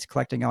and it's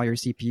collecting all your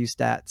CPU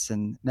stats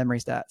and memory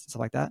stats and stuff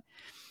like that,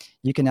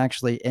 you can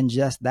actually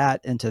ingest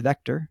that into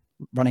Vector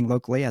running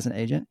locally as an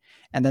agent.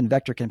 And then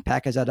Vector can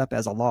package that up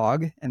as a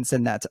log and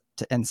send that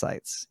to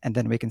Insights. And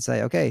then we can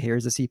say, okay,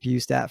 here's the CPU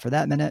stat for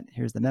that minute.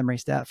 Here's the memory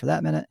stat for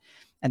that minute.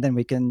 And then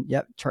we can,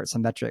 chart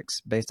some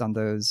metrics based on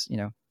those,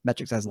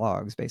 metrics as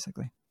logs,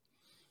 basically.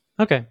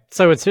 Okay.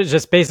 So it's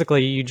just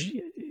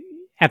basically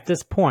at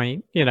this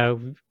point,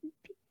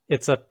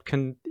 it's up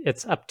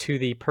to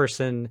the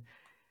person,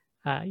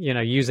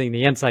 using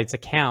the Insights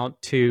account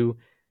to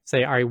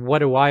say, all right, what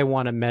do I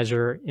want to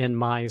measure in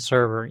my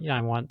server?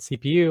 I want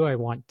CPU, I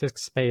want disk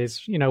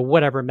space,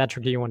 whatever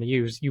metric you want to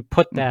use. You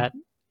put that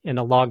in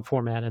a log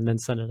format and then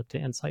send it up to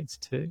Insights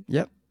to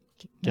get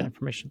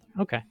information.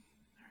 Okay. All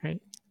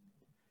right.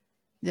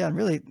 Yeah, and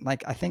really,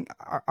 I think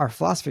our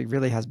philosophy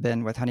really has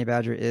been with Honey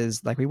Badger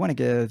is we want to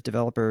give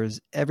developers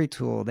every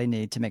tool they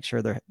need to make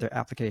sure their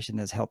application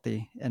is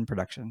healthy in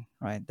production,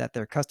 right? That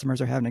their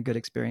customers are having a good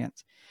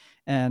experience.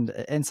 And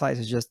Insights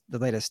is just the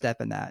latest step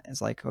in that.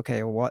 It's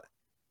okay, well, what,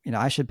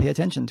 I should pay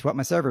attention to what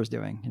my server is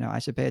doing. I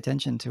should pay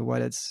attention to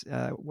what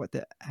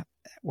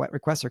what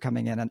requests are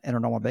coming in on a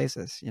normal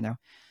basis,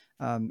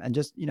 and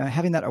just,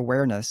 having that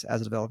awareness as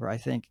a developer, I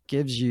think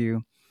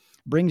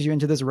brings you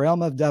into this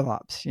realm of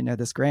DevOps,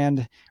 this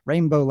grand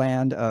rainbow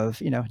land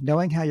of,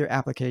 knowing how your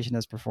application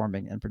is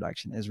performing in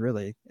production is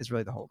really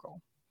the whole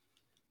goal.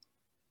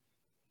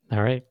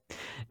 All right.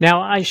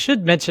 Now, I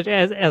should mention,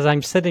 as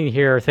I'm sitting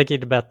here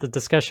thinking about the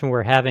discussion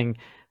we're having,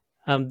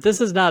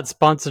 this is not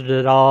sponsored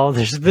at all.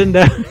 There's been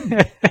no...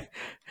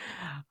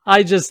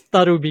 I just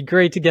thought it would be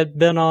great to get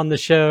Ben on the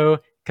show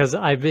because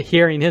I've been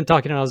hearing him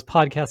talking on his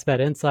podcast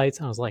about Insights.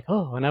 And I was like,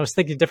 oh, and I was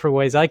thinking different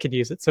ways I could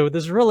use it. So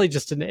this is really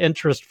just an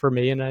interest for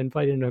me, and I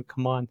invited him to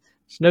come on.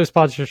 There's no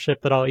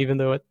sponsorship at all, even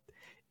though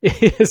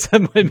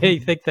someone may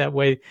think that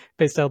way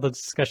based on how the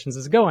discussions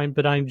is going,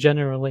 but I'm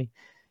generally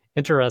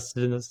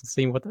interested in this and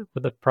seeing what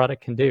the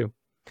product can do.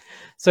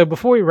 So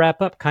before we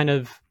wrap up, kind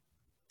of,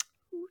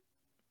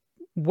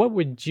 what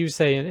would you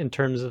say in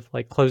terms of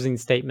closing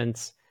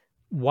statements?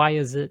 Why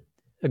is it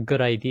a good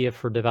idea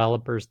for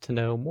developers to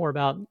know more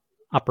about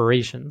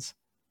operations?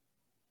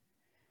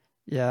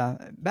 Yeah,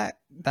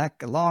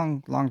 back a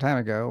long time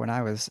ago when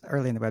I was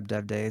early in the web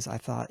dev days, I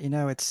thought,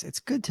 it's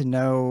good to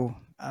know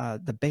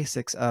the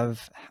basics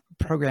of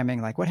programming,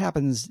 what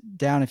happens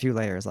down a few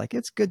layers.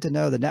 It's good to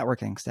know the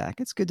networking stack.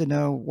 It's good to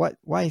know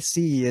why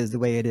C is the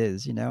way it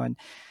is, and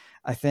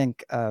I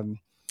think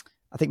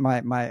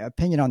my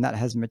opinion on that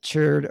has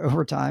matured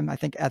over time. I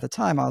think at the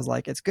time I was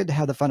like, it's good to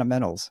have the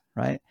fundamentals,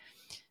 right?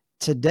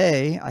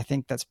 Today, I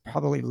think that's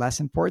probably less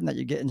important that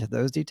you get into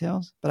those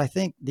details. But I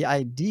think the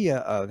idea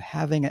of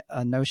having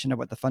a notion of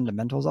what the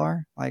fundamentals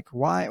are,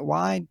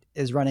 why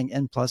is running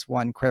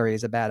n+1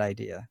 queries a bad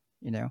idea?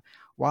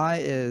 Why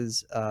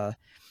is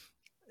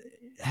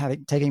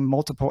taking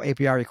multiple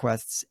API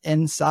requests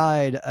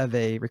inside of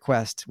a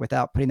request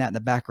without putting that in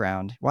the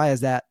background, why is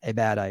that a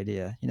bad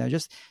idea?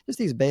 Just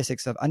these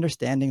basics of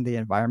understanding the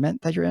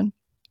environment that you're in.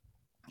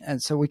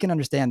 And so we can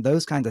understand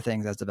those kinds of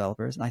things as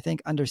developers. And I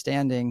think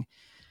understanding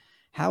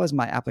how is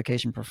my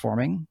application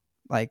performing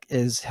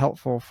is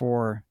helpful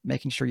for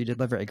making sure you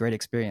deliver a great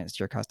experience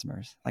to your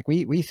customers.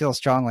 We feel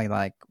strongly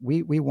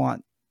we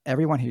want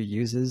everyone who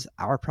uses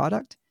our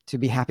product to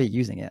be happy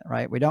using it,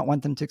 right? We don't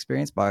want them to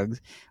experience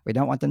bugs. We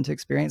don't want them to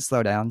experience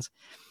slowdowns.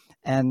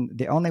 And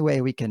the only way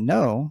we can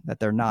know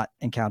that they're not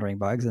encountering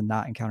bugs and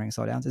not encountering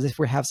slowdowns is if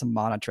we have some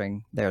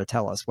monitoring there to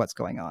tell us what's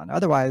going on.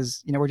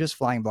 Otherwise, we're just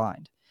flying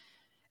blind.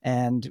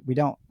 And we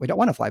don't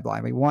want to fly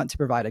blind. We want to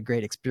provide a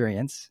great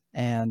experience.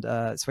 And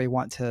so we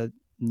want to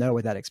know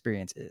what that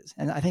experience is.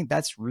 And I think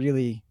that's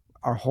really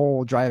our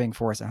whole driving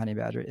force at Honey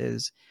Badger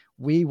is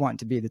we want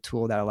to be the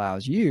tool that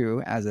allows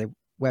you as a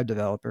web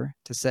developer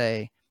to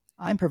say,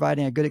 I'm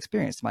providing a good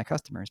experience to my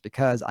customers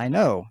because I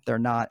know they're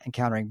not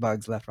encountering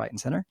bugs left, right, and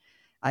center.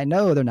 I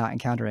know they're not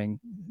encountering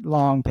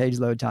long page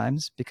load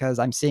times because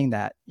I'm seeing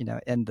that, in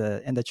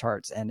the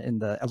charts and in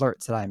the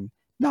alerts that I'm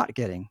not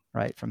getting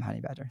right from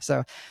Honey Badger.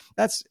 So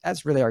that's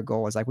really our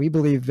goal is we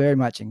believe very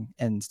much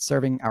in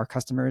serving our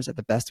customers at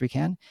the best we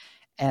can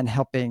and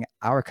helping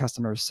our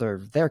customers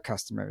serve their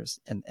customers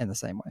in the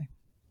same way.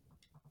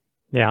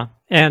 Yeah.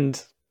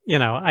 And,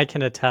 I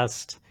can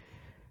attest,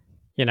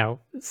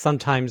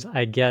 sometimes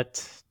I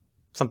get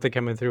something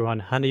coming through on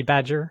Honey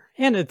Badger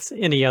and it's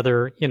any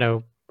other,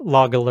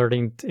 log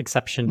alerting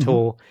exception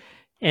tool.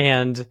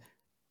 And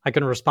I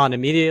can respond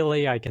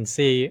immediately. I can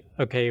see,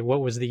 okay,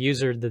 what was the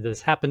user that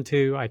this happened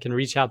to? I can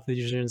reach out to the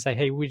user and say,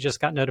 hey, we just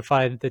got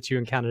notified that you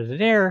encountered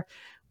an error.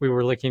 We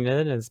were looking at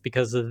it and it's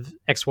because of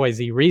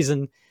XYZ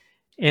reason.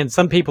 And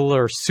some people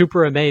are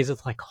super amazed.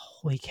 It's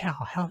holy cow,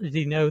 how did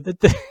he know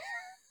that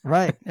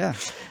right? Yeah.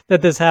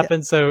 that this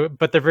happened? Yeah. So,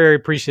 but they're very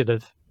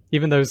appreciative,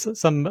 even though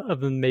some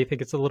of them may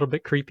think it's a little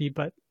bit creepy,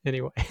 but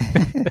anyway.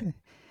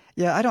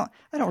 Yeah, I don't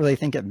really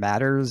think it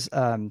matters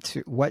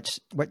to what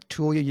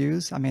tool you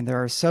use. I mean,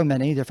 there are so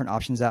many different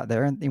options out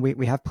there, and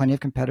we have plenty of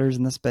competitors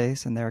in the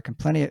space, and there are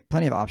plenty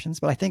of options.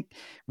 But I think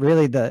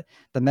really the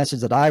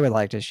message that I would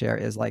like to share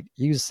is like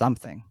use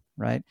something,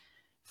 right?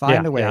 Yeah,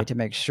 Find a way yeah, to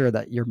make sure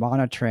that you're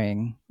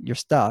monitoring your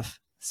stuff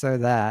so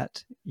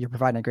that you're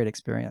providing a great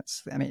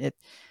experience. I mean, it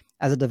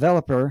as a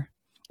developer,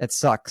 it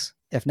sucks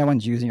if no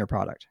one's using your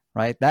product,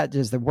 right? That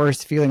is the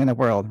worst feeling in the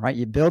world, right?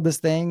 You build this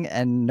thing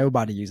and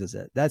nobody uses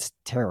it. That's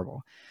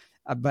terrible.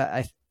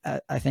 But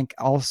I think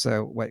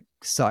also what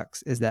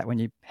sucks is that when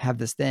you have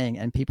this thing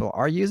and people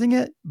are using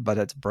it, but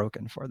it's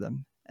broken for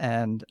them.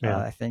 And yeah.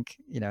 I think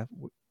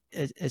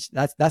that's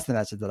the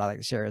message that I like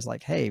to share is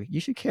like, hey, you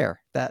should care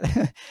that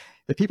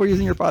the people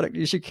using your product,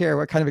 you should care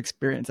what kind of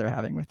experience they're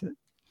having with it.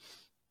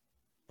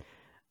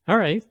 All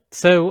right.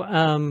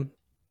 So,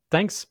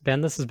 thanks,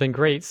 Ben. This has been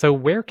great. So,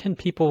 where can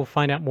people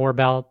find out more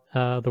about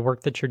the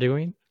work that you're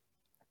doing?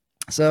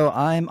 So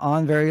I'm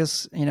on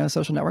various,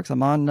 social networks.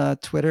 I'm on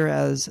Twitter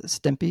as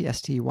Stimpy,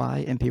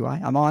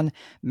 Stympy. I'm on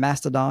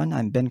Mastodon.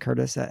 I'm Ben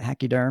Curtis at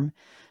Hackyderm.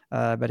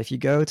 But if you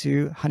go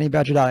to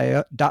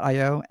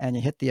honeybadger.io and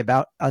you hit the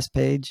About Us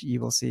page,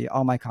 you will see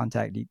all my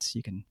contact deets.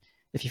 You can,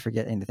 if you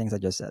forget any of the things I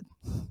just said.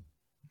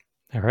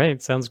 All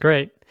right. Sounds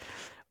great.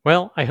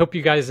 Well, I hope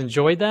you guys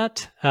enjoyed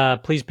that.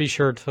 Please be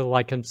sure to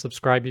like and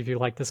subscribe if you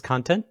like this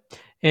content.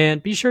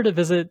 And be sure to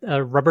visit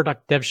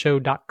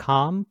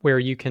rubberduckdevshow.com where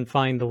you can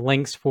find the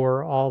links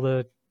for all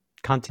the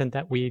content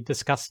that we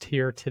discussed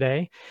here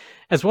today,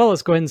 as well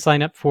as go ahead and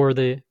sign up for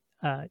the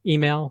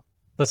email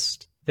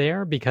list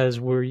there because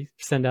we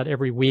send out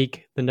every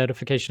week the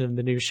notification of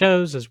the new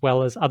shows as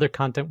well as other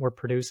content we're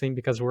producing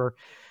because we're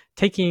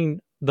taking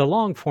the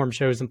long form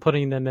shows and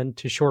putting them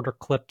into shorter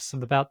clips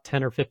of about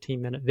 10 or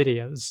 15-minute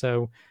videos.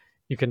 So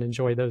you can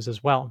enjoy those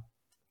as well.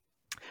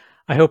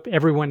 I hope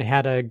everyone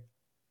had a,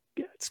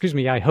 excuse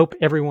me, I hope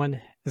everyone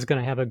is going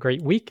to have a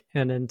great week.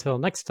 And until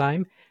next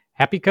time,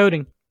 happy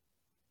coding.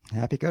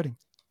 Happy coding.